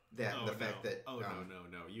 but fact that... Oh,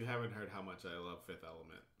 no. You haven't heard how much I love Fifth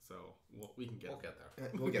Element, so we can get there.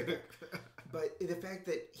 We'll get there. But the fact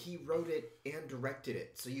that he wrote it and directed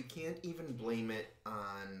it, so you can't even blame it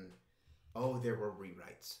on... Oh, there were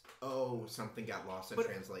rewrites. Oh, something got lost in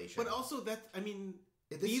translation. But also that, I mean,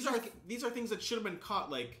 these are things that should have been caught.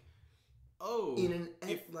 Like,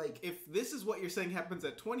 if this is what you're saying happens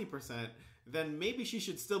at 20%, then maybe she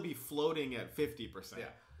should still be floating at 50%. Yeah,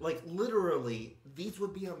 like literally, these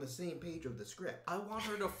would be on the same page of the script. I want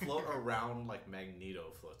her to float around like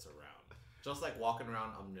Magneto floats around, just like walking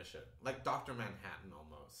around omniscient, like Dr. Manhattan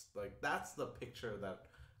almost. Like that's the picture that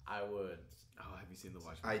I would. Oh, have you seen the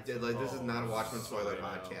Watchmen? I did. Like, this is not a Watchmen spoiler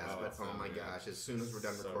podcast, but oh my gosh, as soon as we're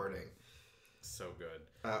done recording. So good.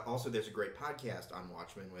 Also, there's a great podcast on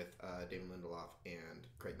Watchmen with Damon Lindelof and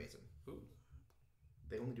Craig Mason. Ooh.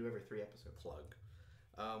 They only do every 3 episodes. Plug.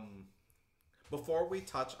 Before we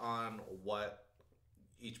touch on what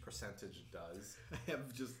each percentage does, I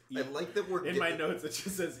have just... I like that we're... In my notes, it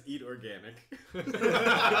just says, eat organic.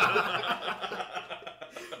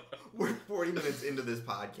 We're 40 minutes into this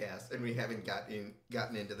podcast, and we haven't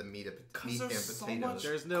gotten into the meat and potatoes.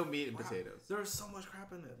 There's no meat and potatoes. There's so much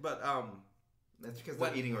crap in it. But that's because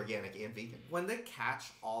they're eating organic and vegan. When they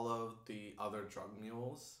catch all of the other drug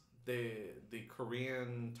mules, the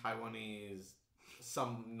Korean, Taiwanese,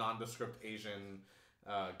 some nondescript Asian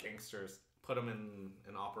gangsters put them in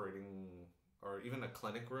an operating or even a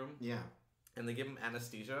clinic room. Yeah. And they give them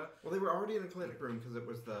anesthesia. Well, they were already in a clinic room because it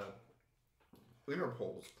was the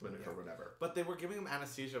Interpol's clinic or whatever. But they were giving them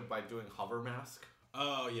anesthesia by doing hover mask.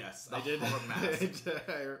 Oh, yes. I did. Hover mask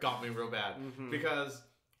got me real bad. Because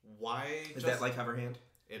why... Is that like hover hand?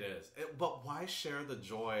 It is. But why share the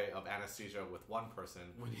joy of anesthesia with one person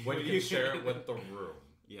when you can share it with the room?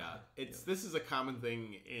 Yeah. This is a common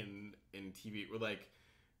thing in TV. Where, like,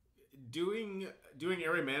 doing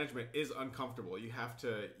area management is uncomfortable. You have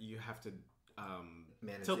to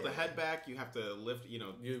tilt the head back. You have to lift,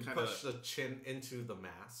 you push the chin into the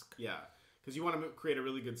mask. Yeah, because you want to create a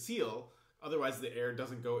really good seal. Otherwise, the air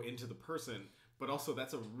doesn't go into the person. But also,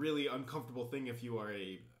 that's a really uncomfortable thing if you are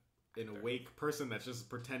an awake person that's just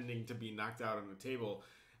pretending to be knocked out on the table.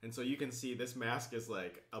 And so you can see this mask is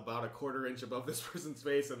like about a 1/4 inch above this person's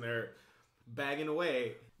face, and they're bagging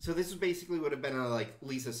away. So this basically would have been a like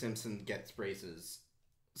Lisa Simpson gets braces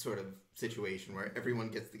sort of situation where everyone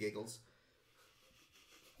gets the giggles.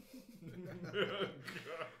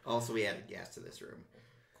 Also, we added gas to this room.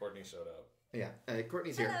 Courtney showed up. Yeah,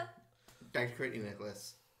 Courtney's Hello. here. Dr. Courtney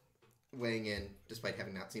Nicholas weighing in, despite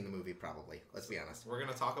having not seen the movie, probably. Let's be honest. We're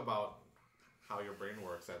going to talk about how your brain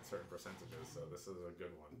works at certain percentages, so this is a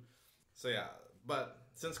good one. So yeah, but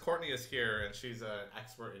since Courtney is here and she's an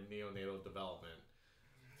expert in neonatal development,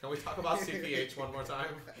 can we talk about CPH one more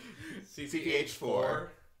time? CPH4.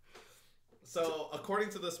 So according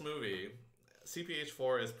to this movie,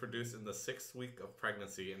 CPH4 is produced in the 6th week of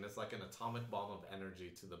pregnancy and it's like an atomic bomb of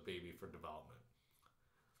energy to the baby for development.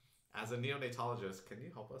 As a neonatologist, can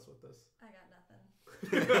you help us with this? I got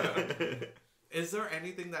nothing. Is there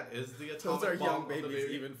anything that is the atomic Those are bomb young of the babies,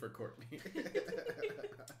 baby? even for Courtney.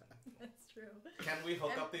 That's true. Can we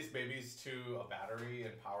hook up these babies to a battery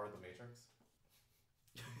and power the Matrix?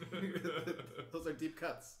 Those are deep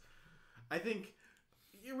cuts. I think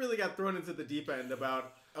you really got thrown into the deep end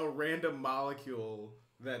about a random molecule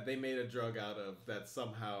that they made a drug out of that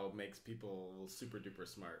somehow makes people super duper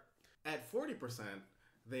smart. At 40%,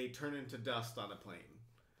 they turn into dust on a plane.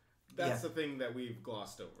 That's the thing that we've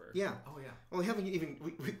glossed over. Yeah. Oh yeah. Well, we haven't even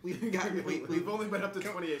we've gotten we've only been up to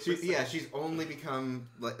 28%. She's only become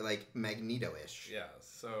like Magneto-ish. Yeah.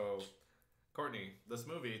 So, Courtney, this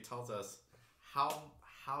movie tells us how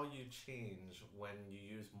you change when you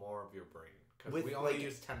use more of your brain, because we only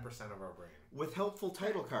use 10% of our brain. With helpful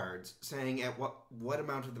title cards saying at what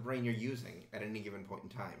amount of the brain you're using at any given point in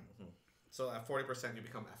time. Mm-hmm. So at 40% you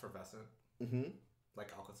become effervescent. Mm-hmm.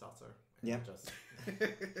 Like Alka-Seltzer. Yeah. Just...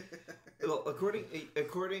 Well, according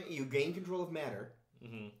you gain control of matter.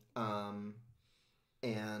 Mm-hmm.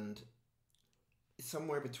 And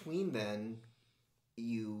somewhere between then,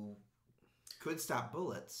 you could stop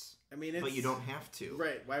bullets. I mean, but you don't have to.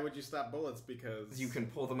 Right? Why would you stop bullets? Because you can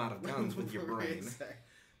pull them out of guns with your brain.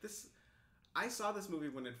 I saw this movie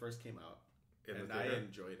when it first came out, and I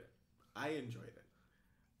enjoyed it.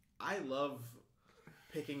 I love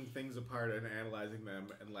picking things apart and analyzing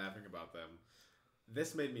them and laughing about them.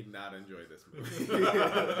 This made me not enjoy this movie.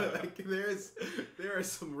 There are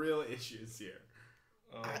some real issues here.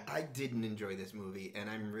 I didn't enjoy this movie, and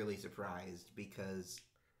I'm really surprised because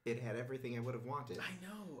it had everything I would have wanted. I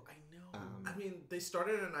know. I mean, they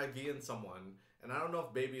started an IV in someone, and I don't know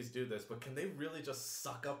if babies do this, but can they really just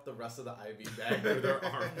suck up the rest of the IV bag through their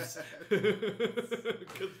arms?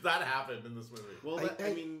 Because that happened in this movie. Well,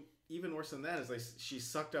 I mean, even worse than that is like she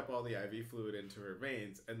sucked up all the IV fluid into her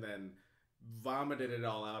veins and then vomited it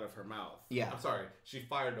all out of her mouth. Yeah. I'm sorry. She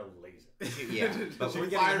fired a laser. Yeah. But she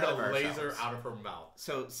fired a laser out of her mouth.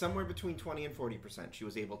 So somewhere between 20 and 40%, she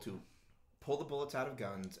was able to pull the bullets out of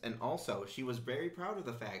guns. And also, she was very proud of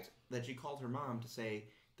the fact that she called her mom to say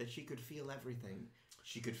that she could feel everything.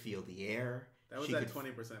 She could feel the air. That was at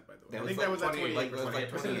 20%, by the way. I think that was at 28%. Like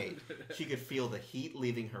 28. She could feel the heat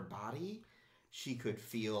leaving her body. She could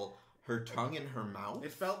feel her tongue in her mouth.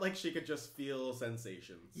 It felt like she could just feel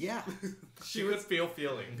sensations. Yeah. she could feel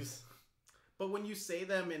feelings. But when you say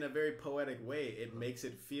them in a very poetic way, it makes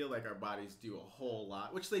it feel like our bodies do a whole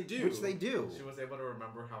lot, which they do. She was able to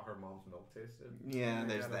remember how her mom's milk tasted. Yeah,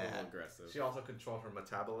 there's that. Aggressive. She also controlled her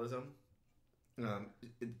metabolism.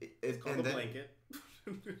 It's called a blanket.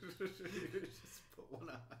 Just put one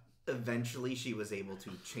on. Eventually, she was able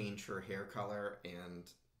to change her hair color and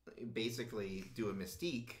basically do a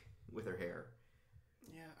mystique with her hair.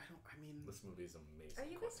 Yeah, I mean... This movie is amazing. Are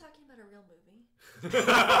you guys talking about a real movie?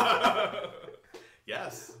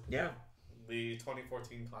 Yes. Yeah. The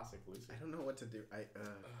 2014 classic, Lucy. I don't know what to do.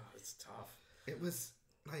 It's tough. It was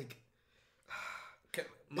like...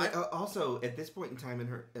 also, at this point in time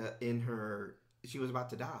in her... She was about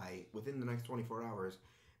to die within the next 24 hours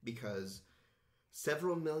because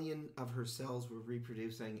several million of her cells were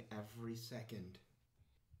reproducing every second.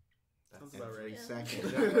 Sounds about right. Every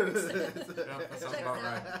second. That sounds about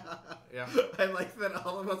right. Yeah. I like that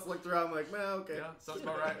all of us looked around like, well, okay. Yeah, sounds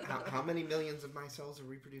about right. How many millions of my cells are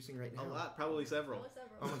reproducing right now? A lot. Probably several.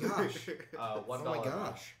 Oh my gosh. $1. Oh my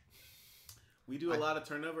gosh. We do a lot of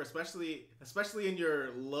turnover, especially in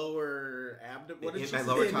your lower abdomen. What did in you my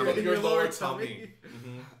lower say? tummy. In your lower tummy.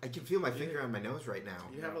 Mm-hmm. I can feel my finger on my nose right now.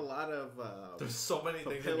 You have a lot of... There's so many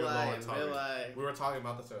things in your lower tummy. We were talking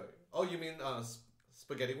about this earlier. Oh, you mean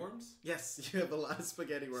spaghetti worms? Yes, you have a lot of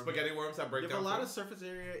spaghetti worms. Spaghetti worms that break down. You have a lot of surface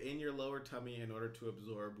area in your lower tummy in order to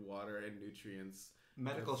absorb water and nutrients.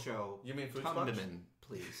 Medical show. You mean food sponge?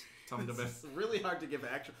 Please. It's really hard to give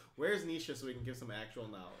actual... Where's Nisha so we can give some actual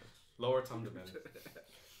knowledge? Lower tumdamen.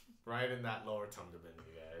 Right in that lower tumdamen,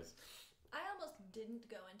 you guys. I almost didn't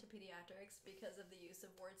go into pediatrics because of the use of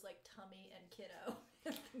words like tummy and kiddo.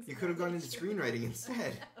 You could have gone into screenwriting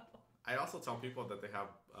instead. I also tell people that they have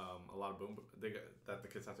a lot of that the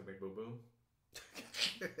kids have to make boom boom.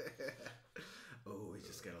 Oh, we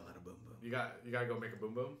just got a lot of boom boom. You gotta go make a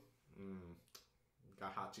boom boom.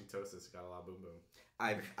 Got hot Cheetosis. Got a lot of boom boom.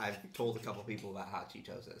 I've told a couple people about hot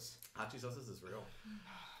Cheetosis. Hot Cheetosis is real.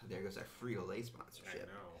 There goes our Frito-Lay sponsorship.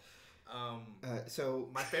 I know. So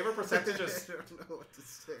my favorite percentage is I don't know what to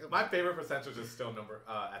say. my favorite percentage is still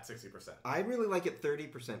at 60%. I really like it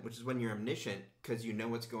 30%, which is when you're omniscient because you know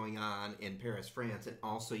what's going on in Paris, France, and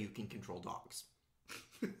also you can control dogs.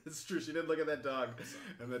 It's true. She did look at that dog,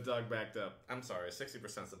 and the dog backed up. I'm sorry, 60%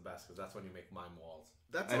 is the best because that's when you make mime walls.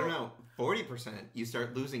 I don't know. 40%, you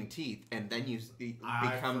start losing teeth, and then you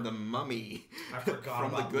become the mummy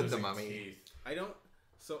from The Good, the Mummy. Teeth. I don't.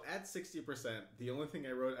 So at 60%, the only thing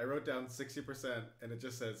I wrote down 60%, and it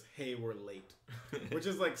just says, "Hey, we're late," which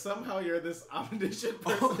is like somehow you're this omniscient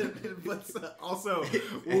person, but also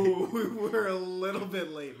we were a little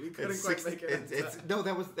bit late. We couldn't quite make it. No,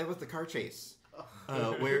 that was the car chase.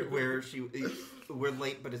 Where we're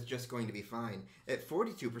late, but it's just going to be fine. At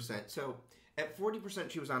 42%, so at 40%,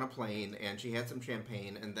 she was on a plane and she had some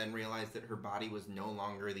champagne, and then realized that her body was no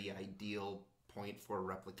longer the ideal point for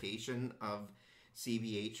replication of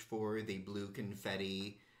CBH for the blue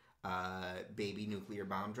confetti baby nuclear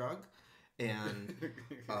bomb drug, and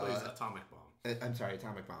atomic bomb. I'm sorry,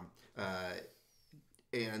 atomic bomb.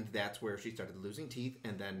 And that's where she started losing teeth,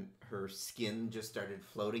 and then her skin just started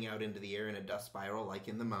floating out into the air in a dust spiral like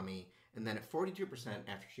in The Mummy. And then at 42%,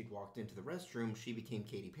 after she'd walked into the restroom, she became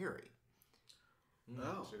Katy Perry.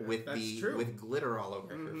 Oh, that's true. With glitter all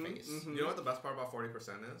over her face. Mm-hmm. You know what the best part about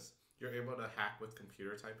 40% is? You're able to hack with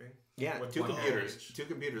computer typing. Yeah, with two computers. Two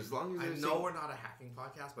computers. As long as I know we're not a hacking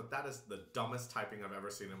podcast, but that is the dumbest typing I've ever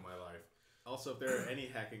seen in my life. Also, if there are any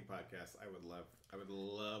hacking podcasts, I would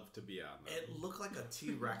love to be on them. It looked like a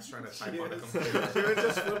T-Rex trying to type on a computer. She was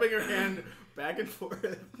just flipping her hand back and forth,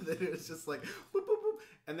 and then it was just like boop, boop, boop.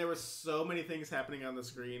 And there were so many things happening on the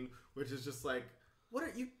screen, which is just like, what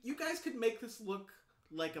are you guys could make this look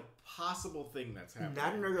like a possible thing that's happening.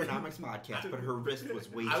 Not an ergonomics podcast, but her wrist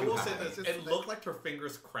was way too high. I will say this, it looked like her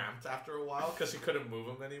fingers cramped after a while because she couldn't move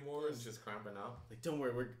them anymore and just cramping up. Like, don't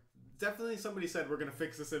worry, definitely somebody said we're going to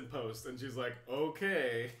fix this in post, and she's like,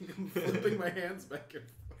 okay. I'm flipping my hands back and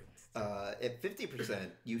forth. At 50%,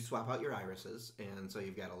 you swap out your irises, and so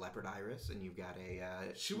you've got a leopard iris, and you've got a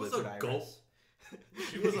she was a iris. Goat.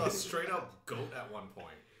 She was a straight-up goat at one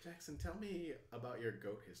point. Jackson, tell me about your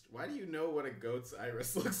goat history. Why do you know what a goat's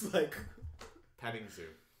iris looks like? Petting zoo.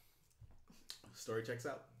 Story checks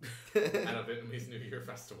out. At a Vietnamese New Year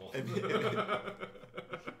festival.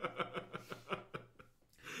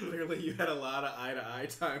 Clearly you had a lot of eye-to-eye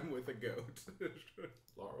time with a goat.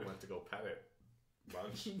 Laura went to go pet it.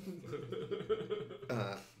 Lunch.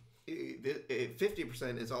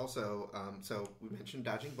 50% is also, so we mentioned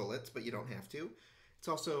dodging bullets, but you don't have to. It's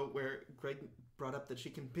also where Greg brought up that she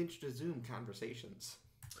can pinch to Zoom conversations.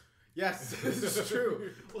 Yes, this is true.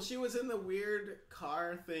 Well, she was in the weird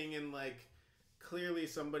car thing, and like clearly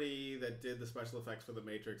somebody that did the special effects for The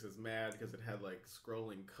Matrix is mad because it had like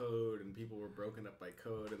scrolling code and people were broken up by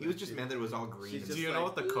code. And he was just mad that it was all green. Do you know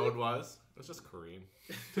what the code was? It was just Korean.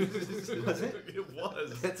 Was it? It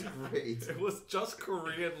was. That's great. It was just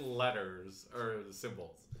Korean letters or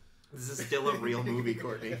symbols. This is still a real movie,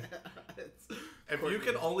 Courtney. If you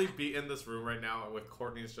can only be in this room right now with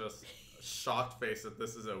Courtney's just shocked face that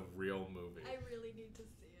this is a real movie. I really need to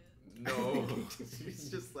see it. No. She's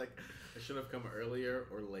just like, I should have come earlier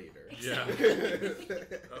or later. Yeah.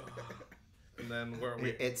 And then where are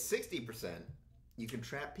we? At 60%, you can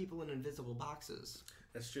trap people in invisible boxes.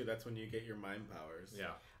 That's true. That's when you get your mind powers.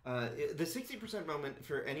 Yeah. The 60% moment,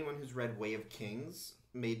 for anyone who's read Way of Kings,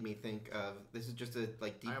 made me think of, this is just a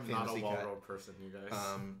like deep fantasy cut. I am not a well-road person, you guys.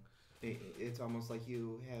 It's almost like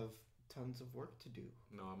you have tons of work to do.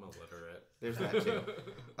 No, I'm illiterate. There's that too.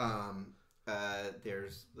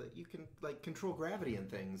 You can like control gravity and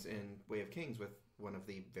things in Way of Kings with one of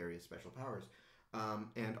the various special powers.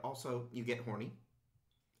 And also you get horny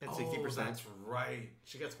at 60%. That's right.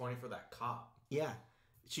 She gets horny for that cop. Yeah.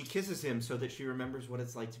 She kisses him so that she remembers what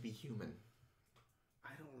it's like to be human.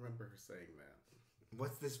 I don't remember her saying that.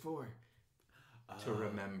 What's this for? To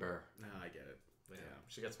remember. No, I get it. Yeah.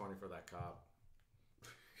 She gets horny for that cop.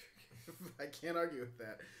 I can't argue with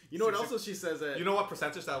that. You know what also she says? You know what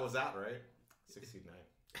percentage that was at, right? 69.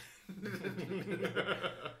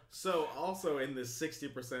 So also in this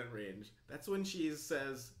 60% range, that's when she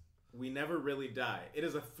says, we never really die. It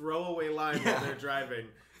is a throwaway line while they're driving.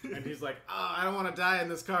 And he's like, oh, I don't want to die in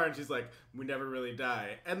this car. And she's like, we never really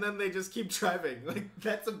die. And then they just keep driving. Like,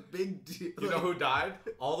 that's a big deal. You know who died?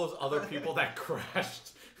 All those other people that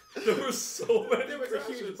crashed. There were so many There was crashes.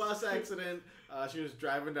 a huge bus accident. She was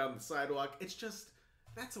driving down the sidewalk. It's just,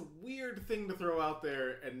 that's a weird thing to throw out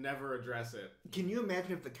there and never address it. Can you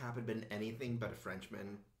imagine if the cop had been anything but a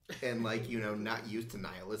Frenchman and, like, you know, not used to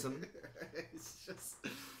nihilism? It's just...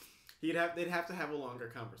 they'd have to have a longer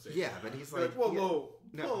conversation. Yeah, but he's like, whoa,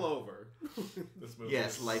 pull over. This movie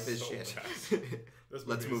yes, life is so shit. This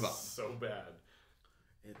Let's move on. So bad.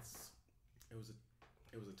 It was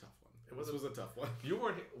a tough one. This was a tough one. You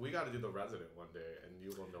weren't. We got to do The Resident one day, and you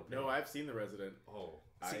will know. No, I've seen The Resident. Oh,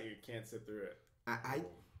 I can't sit through it. Okay, I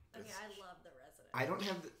love The Resident. I don't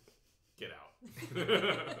have the... Get out.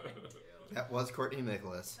 That was Courtney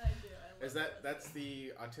Nicholas. I do. I love That's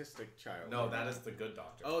the autistic child? No, that is The Good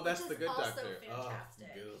Doctor. Oh, that's Which the is Good also Doctor.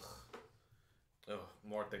 fantastic. Oh,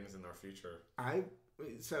 more things in our future.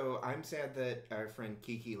 So I'm sad that our friend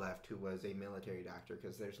Kiki left, who was a military doctor,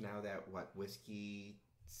 because there's now that, Whiskey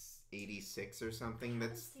 86 or something,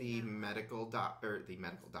 that's the military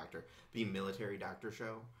doctor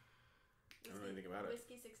show. I don't know anything about it.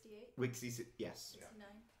 Whiskey 68? Whiskey, yes.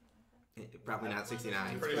 69? Probably not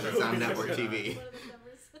 69, Pretty but sure. it's on network TV. What are the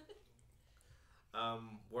numbers?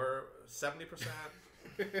 We're 70%.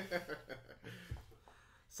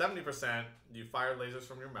 70%. You fire lasers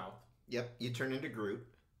from your mouth. Yep, you turn into Groot.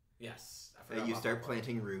 Yes, I You forgot start about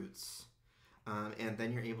planting roots, and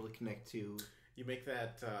then you're able to connect to... You make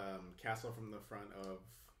that castle from the front of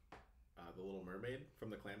The Little Mermaid from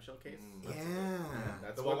the clamshell case.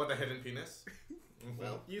 That's the one with the hidden penis.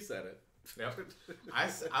 Well, you said it. Yep.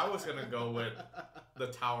 I was gonna go with the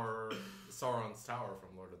tower, Sauron's tower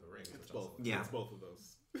from Lord of the Rings. It's both. Yeah. It's both of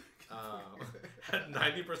those. At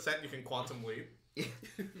 90%, you can quantum leap.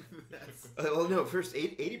 Well, no, first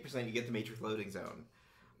 80% you get the Matrix loading zone.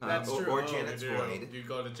 That's true. Or Janet's Void. You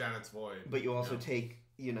go to Janet's Void. But you also take,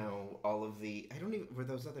 you know, all of the... I don't even... Were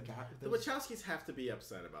those other doctors? The Wachowskis have to be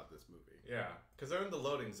upset about this movie. Yeah, because they're in the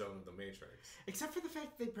loading zone of the Matrix. Except for the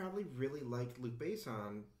fact that they probably really liked Luc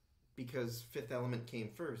Besson because Fifth Element came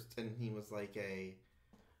first, and he was like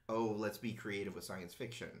let's be creative with science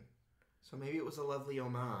fiction. So maybe it was a lovely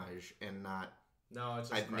homage and not... No, it's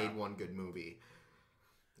just I've made one good movie.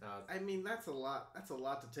 I mean, that's a lot. That's a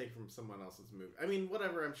lot to take from someone else's movie. I mean,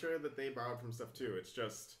 whatever. I'm sure that they borrowed from stuff too. It's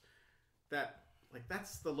just that, like,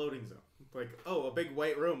 that's the loading zone. Like, oh, a big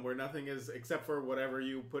white room where nothing is except for whatever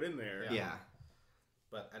you put in there. Yeah.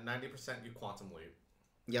 But at 90%, you quantum leap.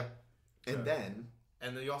 Yep. And then...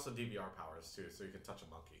 And then you also DVR powers too, so you can touch a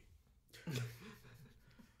monkey.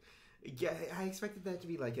 Yeah, I expected that to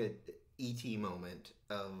be like a E.T. moment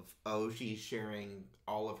of, she's sharing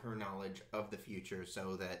all of her knowledge of the future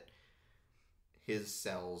so that his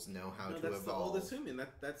cells know how to that's evolve. The oldest human.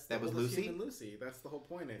 That's the that was oldest Lucy? human Lucy. That's the whole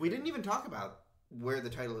point. We didn't even talk about where the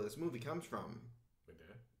title of this movie comes from. We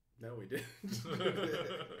did. No, we didn't.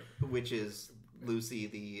 Which is Lucy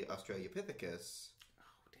the Australopithecus.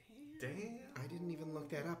 Oh, damn. I didn't even look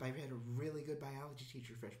that up. I had a really good biology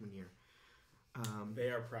teacher freshman year. They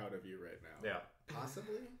are proud of you right now. Yeah.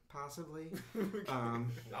 Possibly.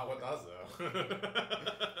 Not with us,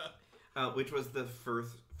 though. Which was the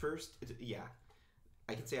first, yeah.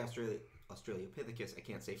 I can say Australopithecus. I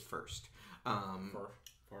can't say first.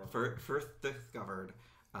 First discovered.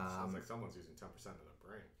 Sounds like someone's using 10% of their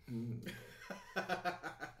brain.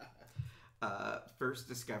 First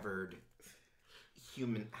discovered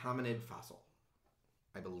human hominid fossil,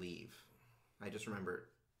 I believe. I just remember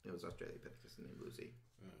it was Australopithecus named Lucy.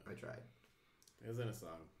 I tried. It was in a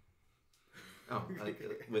song. Oh,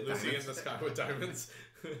 with Lucy diamonds? in the Sky with Diamonds.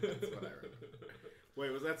 That's what I read.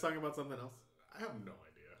 Wait, was that song about something else? I have no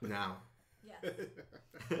idea. No. Yes.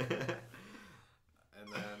 And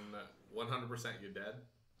then 100% you're dead.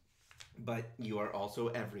 But you are also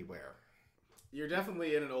everywhere. You're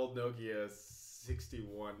definitely in an old Nokia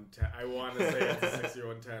 6110. I want to say it's a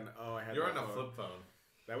 6110. Oh, I had. You're on a phone. flip phone.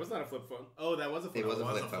 That was not a flip phone. Oh, that was a flip It was phone.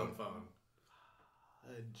 a flip flip phone.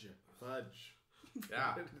 Fudge.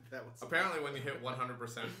 Yeah. That was Apparently, when you hit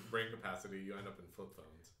 100% brain capacity, you end up in flip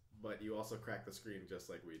phones. But you also crack the screen just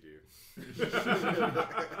like we do.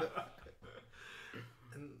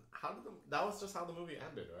 And that was just how the movie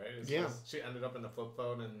ended, right? It's Yeah. just, she ended up in the flip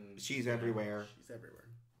phone and... She's everywhere. She's everywhere.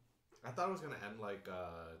 I thought it was going to end like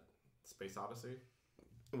Space Odyssey.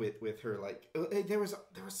 With her, like... There was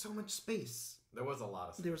so much space There was a lot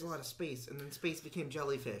of space. There was a lot of space, and then space became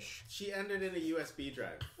jellyfish. She ended in a USB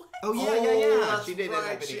drive. What? Oh, yeah. She did.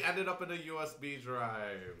 Right. She ended up in a USB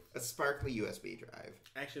drive. A sparkly USB drive.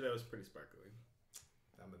 Actually, that was pretty sparkly.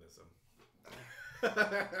 Feminism.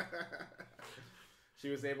 She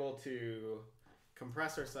was able to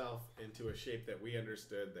compress herself into a shape that we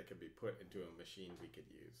understood that could be put into a machine we could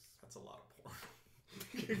use. That's a lot of porn.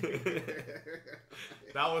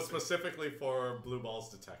 That was specifically for Blue Balls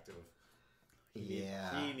Detective.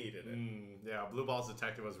 Yeah. He needed it. Yeah, Blue Balls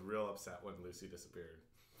Detective was real upset when Lucy disappeared.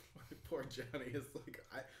 Poor Johnny is like,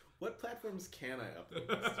 what platforms can I upload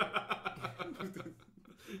this to?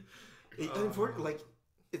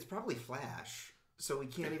 It's probably Flash, so we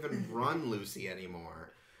can't even run Lucy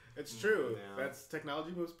anymore. It's true. Yeah. That's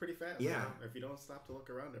technology moves pretty fast. Yeah. If you don't stop to look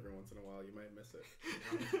around every once in a while, you might miss it.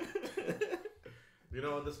 You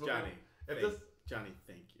know, this movie... Johnny,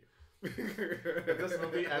 thank you. If this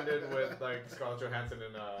movie ended with like Scarlett Johansson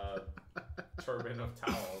in a turban of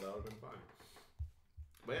towel, that would have been fine.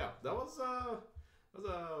 But yeah, that was a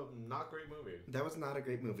not great movie. That was not a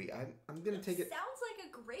great movie. I'm gonna take it. Sounds like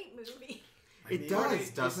a great movie. It does,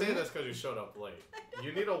 doesn't it? You say this because you showed up late.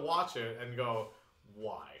 You need to watch it and go,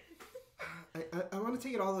 why? I want to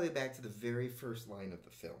take it all the way back to the very first line of the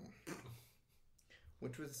film,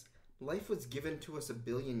 which was, "Life was given to us 1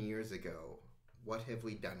 billion years ago. What have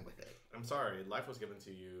we done with it?" I'm sorry, life was given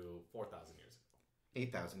to you 4,000 years ago.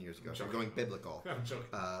 8,000 years ago. So you're going biblical. I'm joking.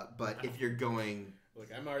 But if you're going... Look,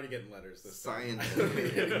 I'm already getting letters this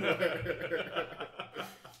scientific.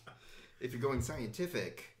 If you're going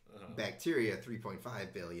scientific, bacteria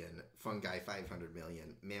 3.5 billion, fungi 500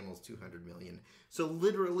 million, mammals 200 million. So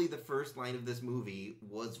literally the first line of this movie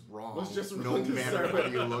was wrong. Was just no matter how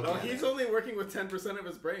you look at it. He's only working with 10% of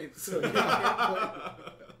his brain, so you can't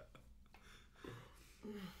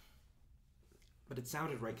But it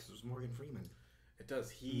sounded right because it was Morgan Freeman. It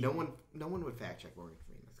does. No one would fact check Morgan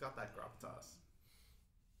Freeman. He's got that gravitas.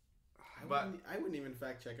 I wouldn't even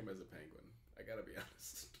fact check him as a penguin. I gotta be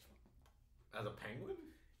honest. As a penguin?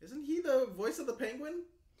 Isn't he the voice of the penguin?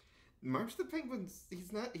 March the Penguin's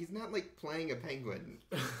he's not like playing a penguin.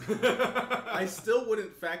 I still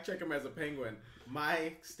wouldn't fact check him as a penguin.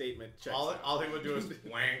 My statement checks out. All he would do is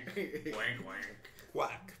wank, wank, wank.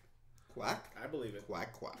 Quack. Quack? I believe it.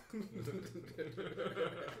 Quack, quack.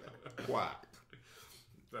 Quack.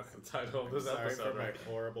 That's the title of this Sorry episode. for my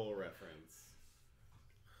horrible reference.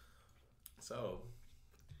 So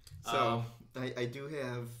I do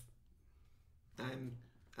have.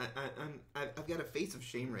 I've got a face of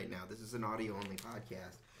shame right now. This is an audio only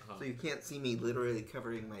podcast, so you can't see me literally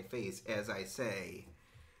covering my face as I say.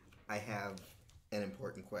 I have an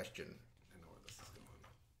important question. I know where this is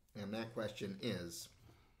going. And that question is.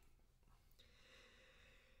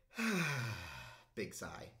 Big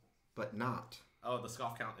sigh, but not. Oh, the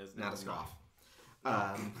scoff count is not a scoff.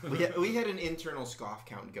 We had an internal scoff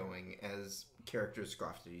count going as characters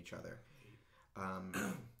scoffed at each other.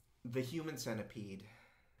 The Human Centipede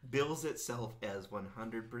bills itself as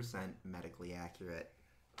 100% medically accurate.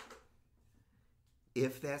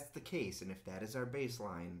 If that's the case, and if that is our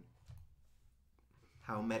baseline,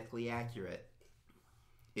 how medically accurate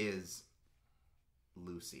is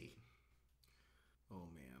Lucy? Oh,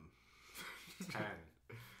 man.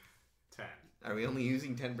 10. Are we only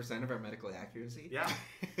using 10% of our medical accuracy? Yeah.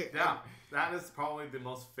 Yeah. That is probably the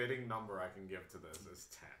most fitting number I can give to this is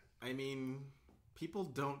 10. I mean, people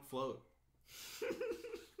don't float.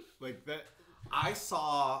 Like that. I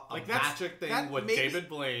saw a magic thing with David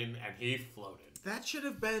Blaine and he floated. That should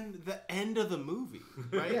have been the end of the movie,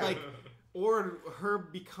 right? Yeah. Like, or her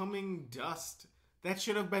becoming dust. That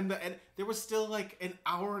should have been the end. There was still like an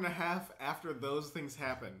hour and a half after those things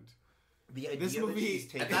happened. The idea This movie,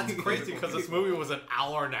 And that's crazy because this movie was an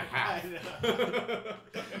hour and a half.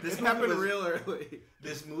 This happened real early.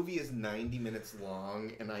 This movie is 90 minutes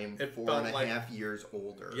long, and I am It 4.5 years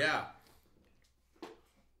older. Yeah.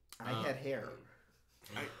 I had hair.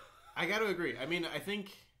 I got to agree. I mean, I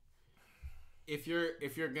think if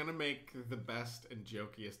you're gonna make the best and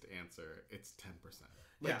jokiest answer, it's 10%.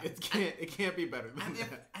 Like, yeah. it can't be better than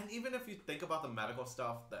that. And even if you think about the medical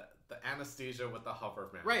stuff, the anesthesia with the hover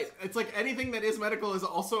mask. Right. It's like anything that is medical is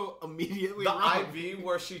also immediately the wrong. IV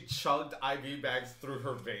where she chugged IV bags through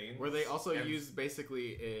her veins. Where they also use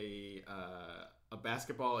basically a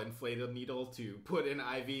basketball inflated needle to put an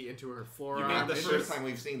IV into her forearm. You mean the first time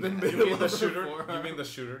we've seen that? You mean the shooter? You mean the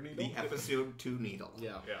shooter needle? The episode 2 needle.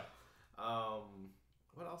 Yeah. Yeah.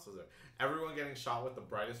 What else is there? Everyone getting shot with the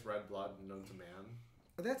brightest red blood known to man.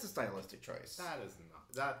 That's a stylistic choice. That is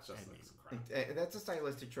not. That just is crap. That's a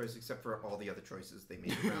stylistic choice, except for all the other choices they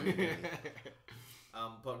made around the movie.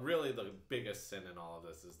 But really, the biggest sin in all of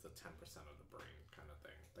this is the 10% of the brain kind of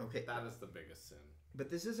thing. Okay. That is the biggest sin. But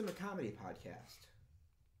this isn't a comedy podcast.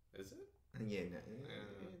 Is it? Yeah,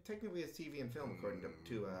 technically it's TV and film, according to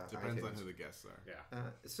depends iTunes. on who the guests are. Yeah.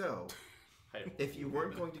 So, if you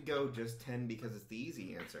weren't going to go just 10 because it's the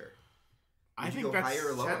easy answer, I think that's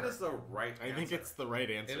higher or lower? 10 is the right answer. I think it's the right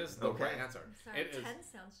answer. It is the right answer. Sorry, 10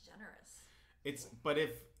 sounds generous. But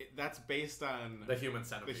if that's based on the Human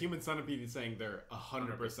Centipede. The Human Centipede is saying they're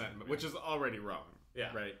 100%, which is already wrong.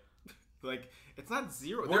 Yeah. Right? Like, it's not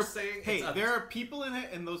zero. We're saying there are people in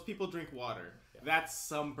it, and those people drink water. Yeah. That's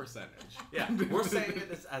some percentage. Yeah, we're saying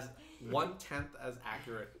it is as 1/10 as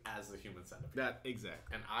accurate as the Human Centipede. That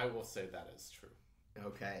exactly. And I will say that is true.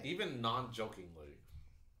 Okay. Even non-jokingly.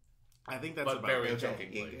 I think that's but very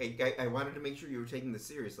jokingly. I wanted to make sure you were taking this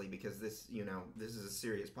seriously because this is a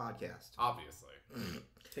serious podcast. Obviously.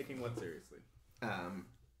 Taking what seriously?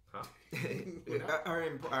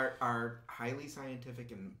 Our highly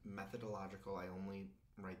scientific and methodological. I only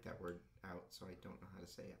write that word out, so I don't know how to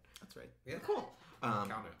say it. That's right. Yeah, cool.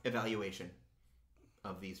 Count it. Evaluation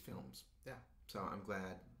of these films. Yeah. So I'm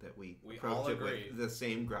glad that we all approached agree it with the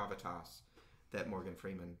same gravitas that Morgan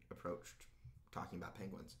Freeman approached talking about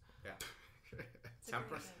penguins. Yeah.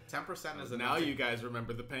 10% is now you guys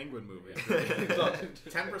remember the Penguin movie. So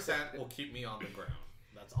 10% will keep me on the ground.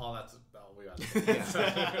 That's all we got to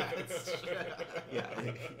say.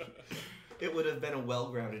 Yeah. It would have been a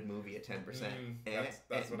well-grounded movie at 10%.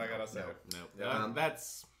 That's what I gotta say. No.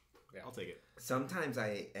 I'll take it. Sometimes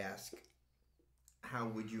I ask, how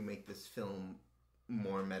would you make this film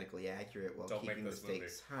more medically accurate while keeping the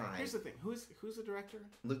stakes high? Here's the thing. Who's the director?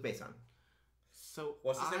 Luc Besson. So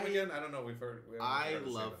what's his name again? I don't know. I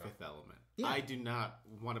love Fifth Element. Yeah. I do not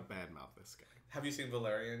want to badmouth this guy. Have you seen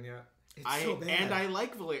Valerian yet? It's so bad. And I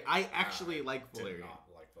like Valerian. I actually like Valerian. Did not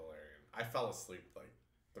like Valerian. I fell asleep like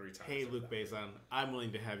 3 times. Hey, Luc Besson, I'm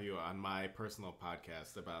willing to have you on my personal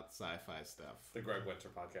podcast about sci-fi stuff. The Greg Winter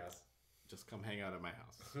podcast. Just come hang out at my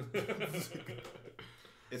house.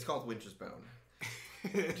 It's called Winter's Bone.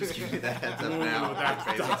 Just give you that heads up now.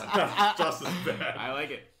 That's just as bad. I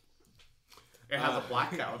like it. It has a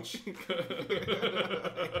black couch.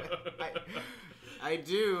 I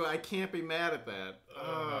do. I can't be mad at that.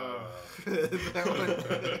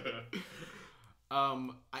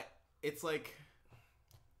 It's like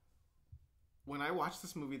when I watched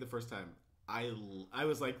this movie the first time, I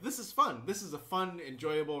was like, this is fun. This is a fun,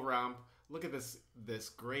 enjoyable romp. Look at this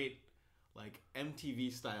great like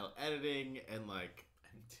MTV style editing and like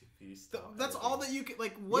MTV style. That's all that you can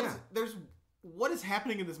like. What is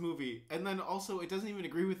happening in this movie? And then also, it doesn't even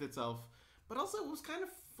agree with itself. But also, it was kind of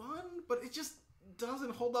fun, but it just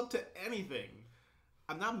doesn't hold up to anything.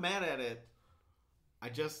 I'm not mad at it. I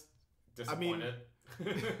just disappointed.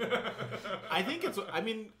 I think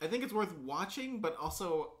it's worth watching, but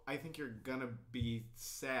also I think you're gonna be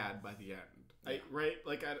sad by the end.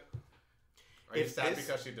 Are you sad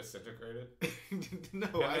because she disintegrated? No,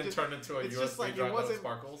 and then turned into a USB drive that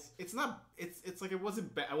sparkles. It's not. It's like it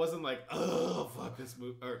wasn't bad. I wasn't like, oh fuck this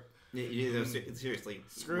movie. Or seriously,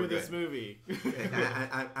 screw this movie.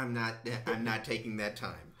 I'm not taking that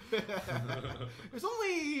time. There's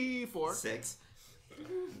only 4. 6.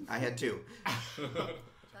 I had 2. Thought I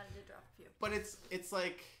did drop a few. But it's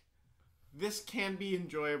like this can be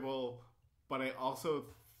enjoyable, but I also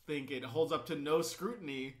think it holds up to no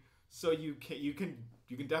scrutiny. So you can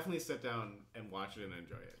definitely sit down and watch it and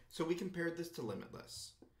enjoy it. So we compared this to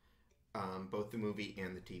Limitless, both the movie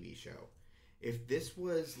and the TV show. If this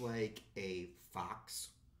was like a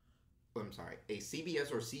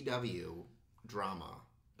CBS or CW drama,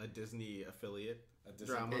 a Disney affiliate,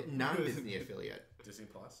 drama, non-Disney affiliate, Disney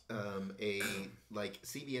Plus, a like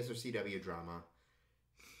CBS or CW drama,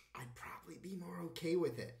 I'd probably be more okay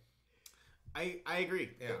with it. I agree.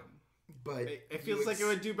 Yeah. But it feels like it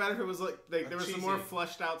would do better if it was like there was some more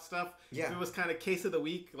fleshed out stuff. Yeah. If it was kind of case of the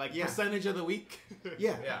week, like percentage of the week.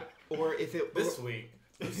 Yeah. Or if it this week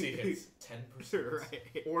Lucy hits 10%.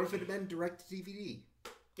 Right. Or if it had been direct to DVD.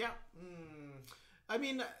 Yeah. I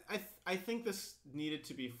mean, I think this needed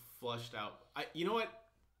to be flushed out. You know what?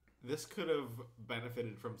 This could have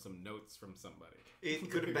benefited from some notes from somebody.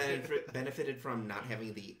 It could have benefited from not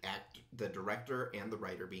having the director and the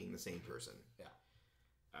writer being the same person. Yeah.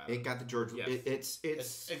 It got the George. Yes.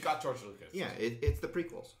 It got George Lucas. Yeah, it's the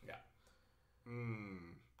prequels. Yeah.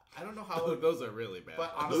 I don't know how those are really bad.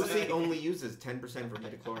 But Lucy only uses 10% for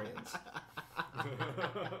midichlorians.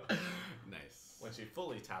 Nice. When she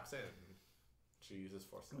fully taps in, she uses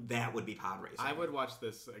force. That would be pod racing. I would watch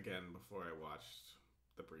this again before I watched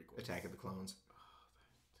the prequels. Attack of the Clones.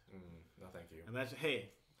 No, thank you. And that's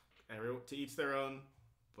To each their own,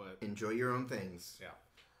 but enjoy your own things. Yeah.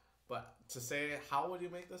 But to say, how would you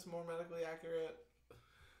make this more medically accurate?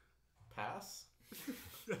 Pass?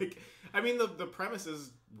 The premise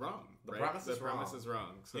is wrong. The right? premise is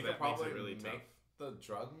wrong. So you that could probably makes it really make tough. the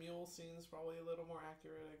drug mule scenes probably a little more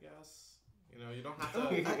accurate, I guess. You don't have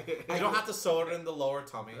to. You don't have to sew it in the lower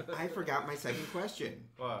tummy. I forgot my second question.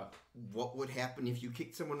 What? What would happen if you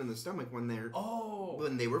kicked someone in the stomach when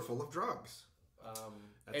when they were full of drugs?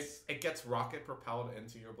 It gets rocket propelled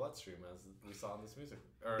into your bloodstream, as we saw in this music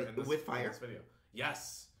with fire. This video.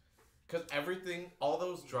 Yes, because all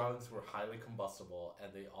those drugs were highly combustible,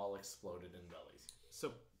 and they all exploded in bellies.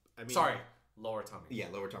 So lower tummy. Yeah,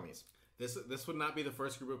 lower tummies. This would not be the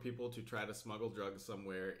first group of people to try to smuggle drugs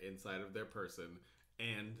somewhere inside of their person,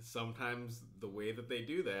 and sometimes the way that they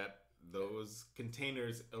do that, those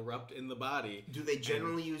containers erupt in the body. Do they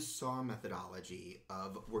generally use SAW methodology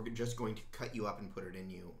of we're just going to cut you up and put it in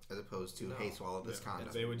you, as opposed to hey, swallow this condom?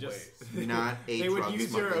 They would just not a they would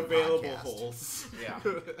use your available holes. Yeah.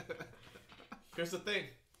 Here's the thing,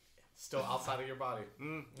 still outside of your body.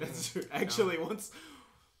 That's true. Actually,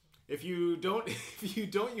 if you don't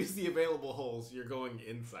use the available holes, you're going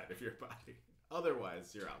inside of your body.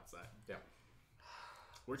 Otherwise, you're outside. Yeah.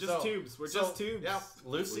 We're just tubes. We're just tubes. Yeah,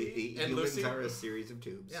 Humans are a series of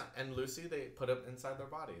tubes. Yeah, and Lucy, they put them inside their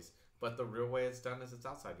bodies. But the real way it's done is it's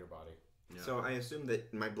outside your body. Yeah. So I assume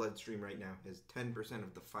that my bloodstream right now has 10%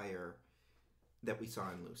 of the fire that we saw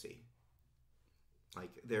in Lucy.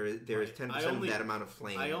 Like there is 10% of that amount of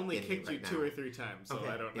flame. I only kicked you right 2 now. or 3 times, so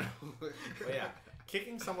I don't know. But yeah,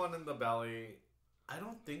 kicking someone in the belly, I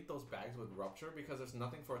don't think those bags would rupture because there's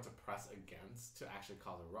nothing for it to press against to actually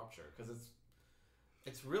cause a rupture. Because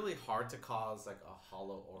it's really hard to cause like a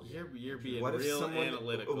hollow organ. You're being real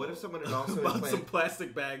analytical. What if someone had also about some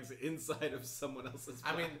plastic bags inside of someone else's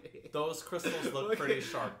body? I mean, those crystals look pretty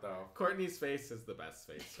sharp though. Courtney's face is the best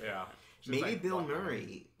face. Yeah. Maybe like, Bill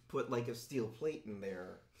Murray put like a steel plate in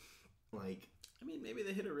there. Like, I mean, maybe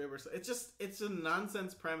they hit a rib or so. It's a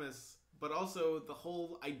nonsense premise, but also the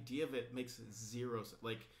whole idea of it makes zero sense.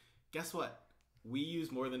 Like, guess what? We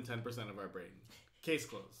use more than 10% of our brain. Case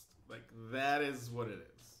closed. Like, that is what it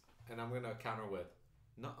is. And I'm going to counter with,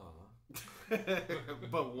 nuh-uh.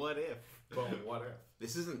 But what if? But what if?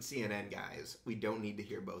 This isn't CNN, guys. We don't need to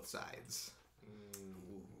hear both sides.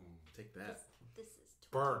 Take that. This is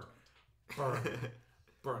Burn,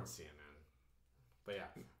 CNN. But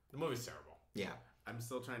yeah, the movie's terrible. Yeah. I'm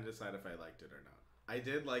still trying to decide if I liked it or not. I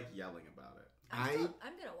did like yelling about it. I'm going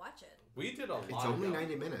to watch it. We did a lot. It's only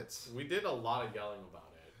 90 minutes. We did a lot of yelling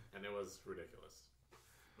about it, and it was ridiculous.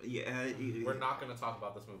 Yeah, we're not going to talk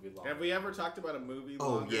about this movie longer. Have we ever talked about a movie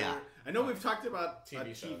longer? Oh, yeah. I know we've talked about a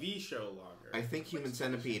TV show longer. I think Human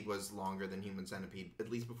Centipede was longer than Human Centipede, at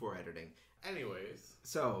least before editing. Anyways.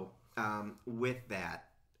 So, with that,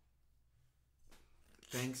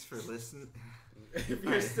 thanks for listening. If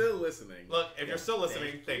you're still listening. Look, if you're still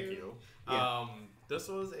listening, thank you. Yeah. This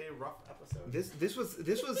was a rough episode. This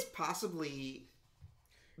was possibly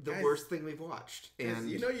the worst thing we've watched. And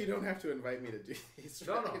you know you don't have to invite me to do these.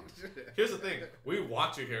 No. Here's the thing. We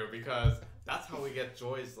want you here because that's how we get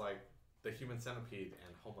joys like the Human Centipede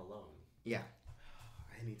and Home Alone. Yeah.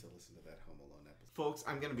 I need to listen to that Home Alone episode. Folks,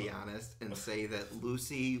 I'm going to be honest and say that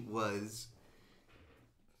Lucy was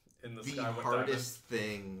the hardest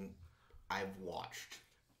thing I've watched.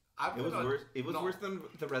 It was worse than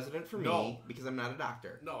The Resident for me because I'm not a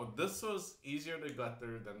doctor. No, this was easier to get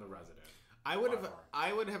through than The Resident. I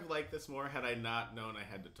would have liked this more had I not known I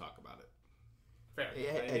had to talk about it. Fair.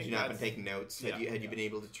 Yeah, had you not been taking notes? Had you been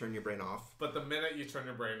able to turn your brain off? But the minute you turn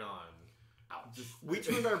your brain on, ouch. We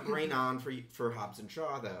turned our brain on for Hobbs and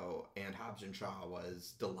Shaw though, and Hobbs and Shaw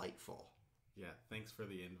was delightful. Yeah, thanks for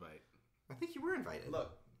the invite. I think you were invited.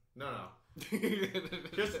 Look, no.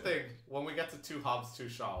 Here's the thing: when we get to 2 Hobbs, 2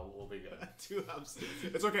 Shaw, we'll be good. 2 Hobbs.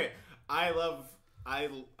 It's okay.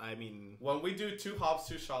 I mean, when we do 2 Hobbs,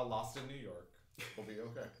 2 Shaw, Lost in New York, we'll be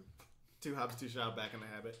okay. 2 Hobbs, 2 Shaw, Back in the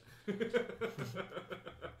Habit.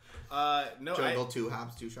 Jungle 2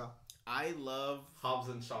 Hobbs, 2 Shaw. I love Hobbs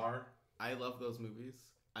and Shaw. I love those movies.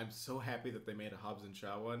 I'm so happy that they made a Hobbs and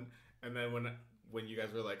Shaw one. And then when you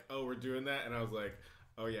guys were like, "Oh, we're doing that," and I was like,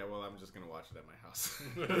 "Oh yeah, well, I'm just gonna watch it at my house."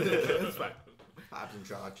 That's fine. Hobbs and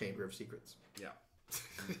Shaw, Chamber of Secrets. Yeah.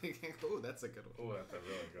 Oh, that's a good one. Oh, that's a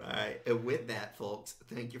really good one. All right. And with that, folks,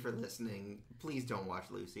 thank you for listening. Please don't watch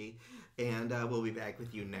Lucy. And we'll be back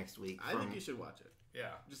with you next week. I think you should watch it.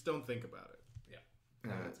 Yeah. Just don't think about it.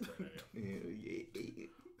 Yeah. That's a great idea.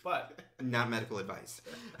 But not medical advice.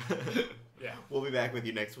 Yeah. We'll be back with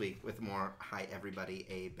you next week with more Hi Everybody,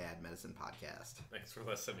 a Bad Medicine podcast. Thanks for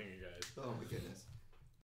listening, you guys. Oh, my goodness.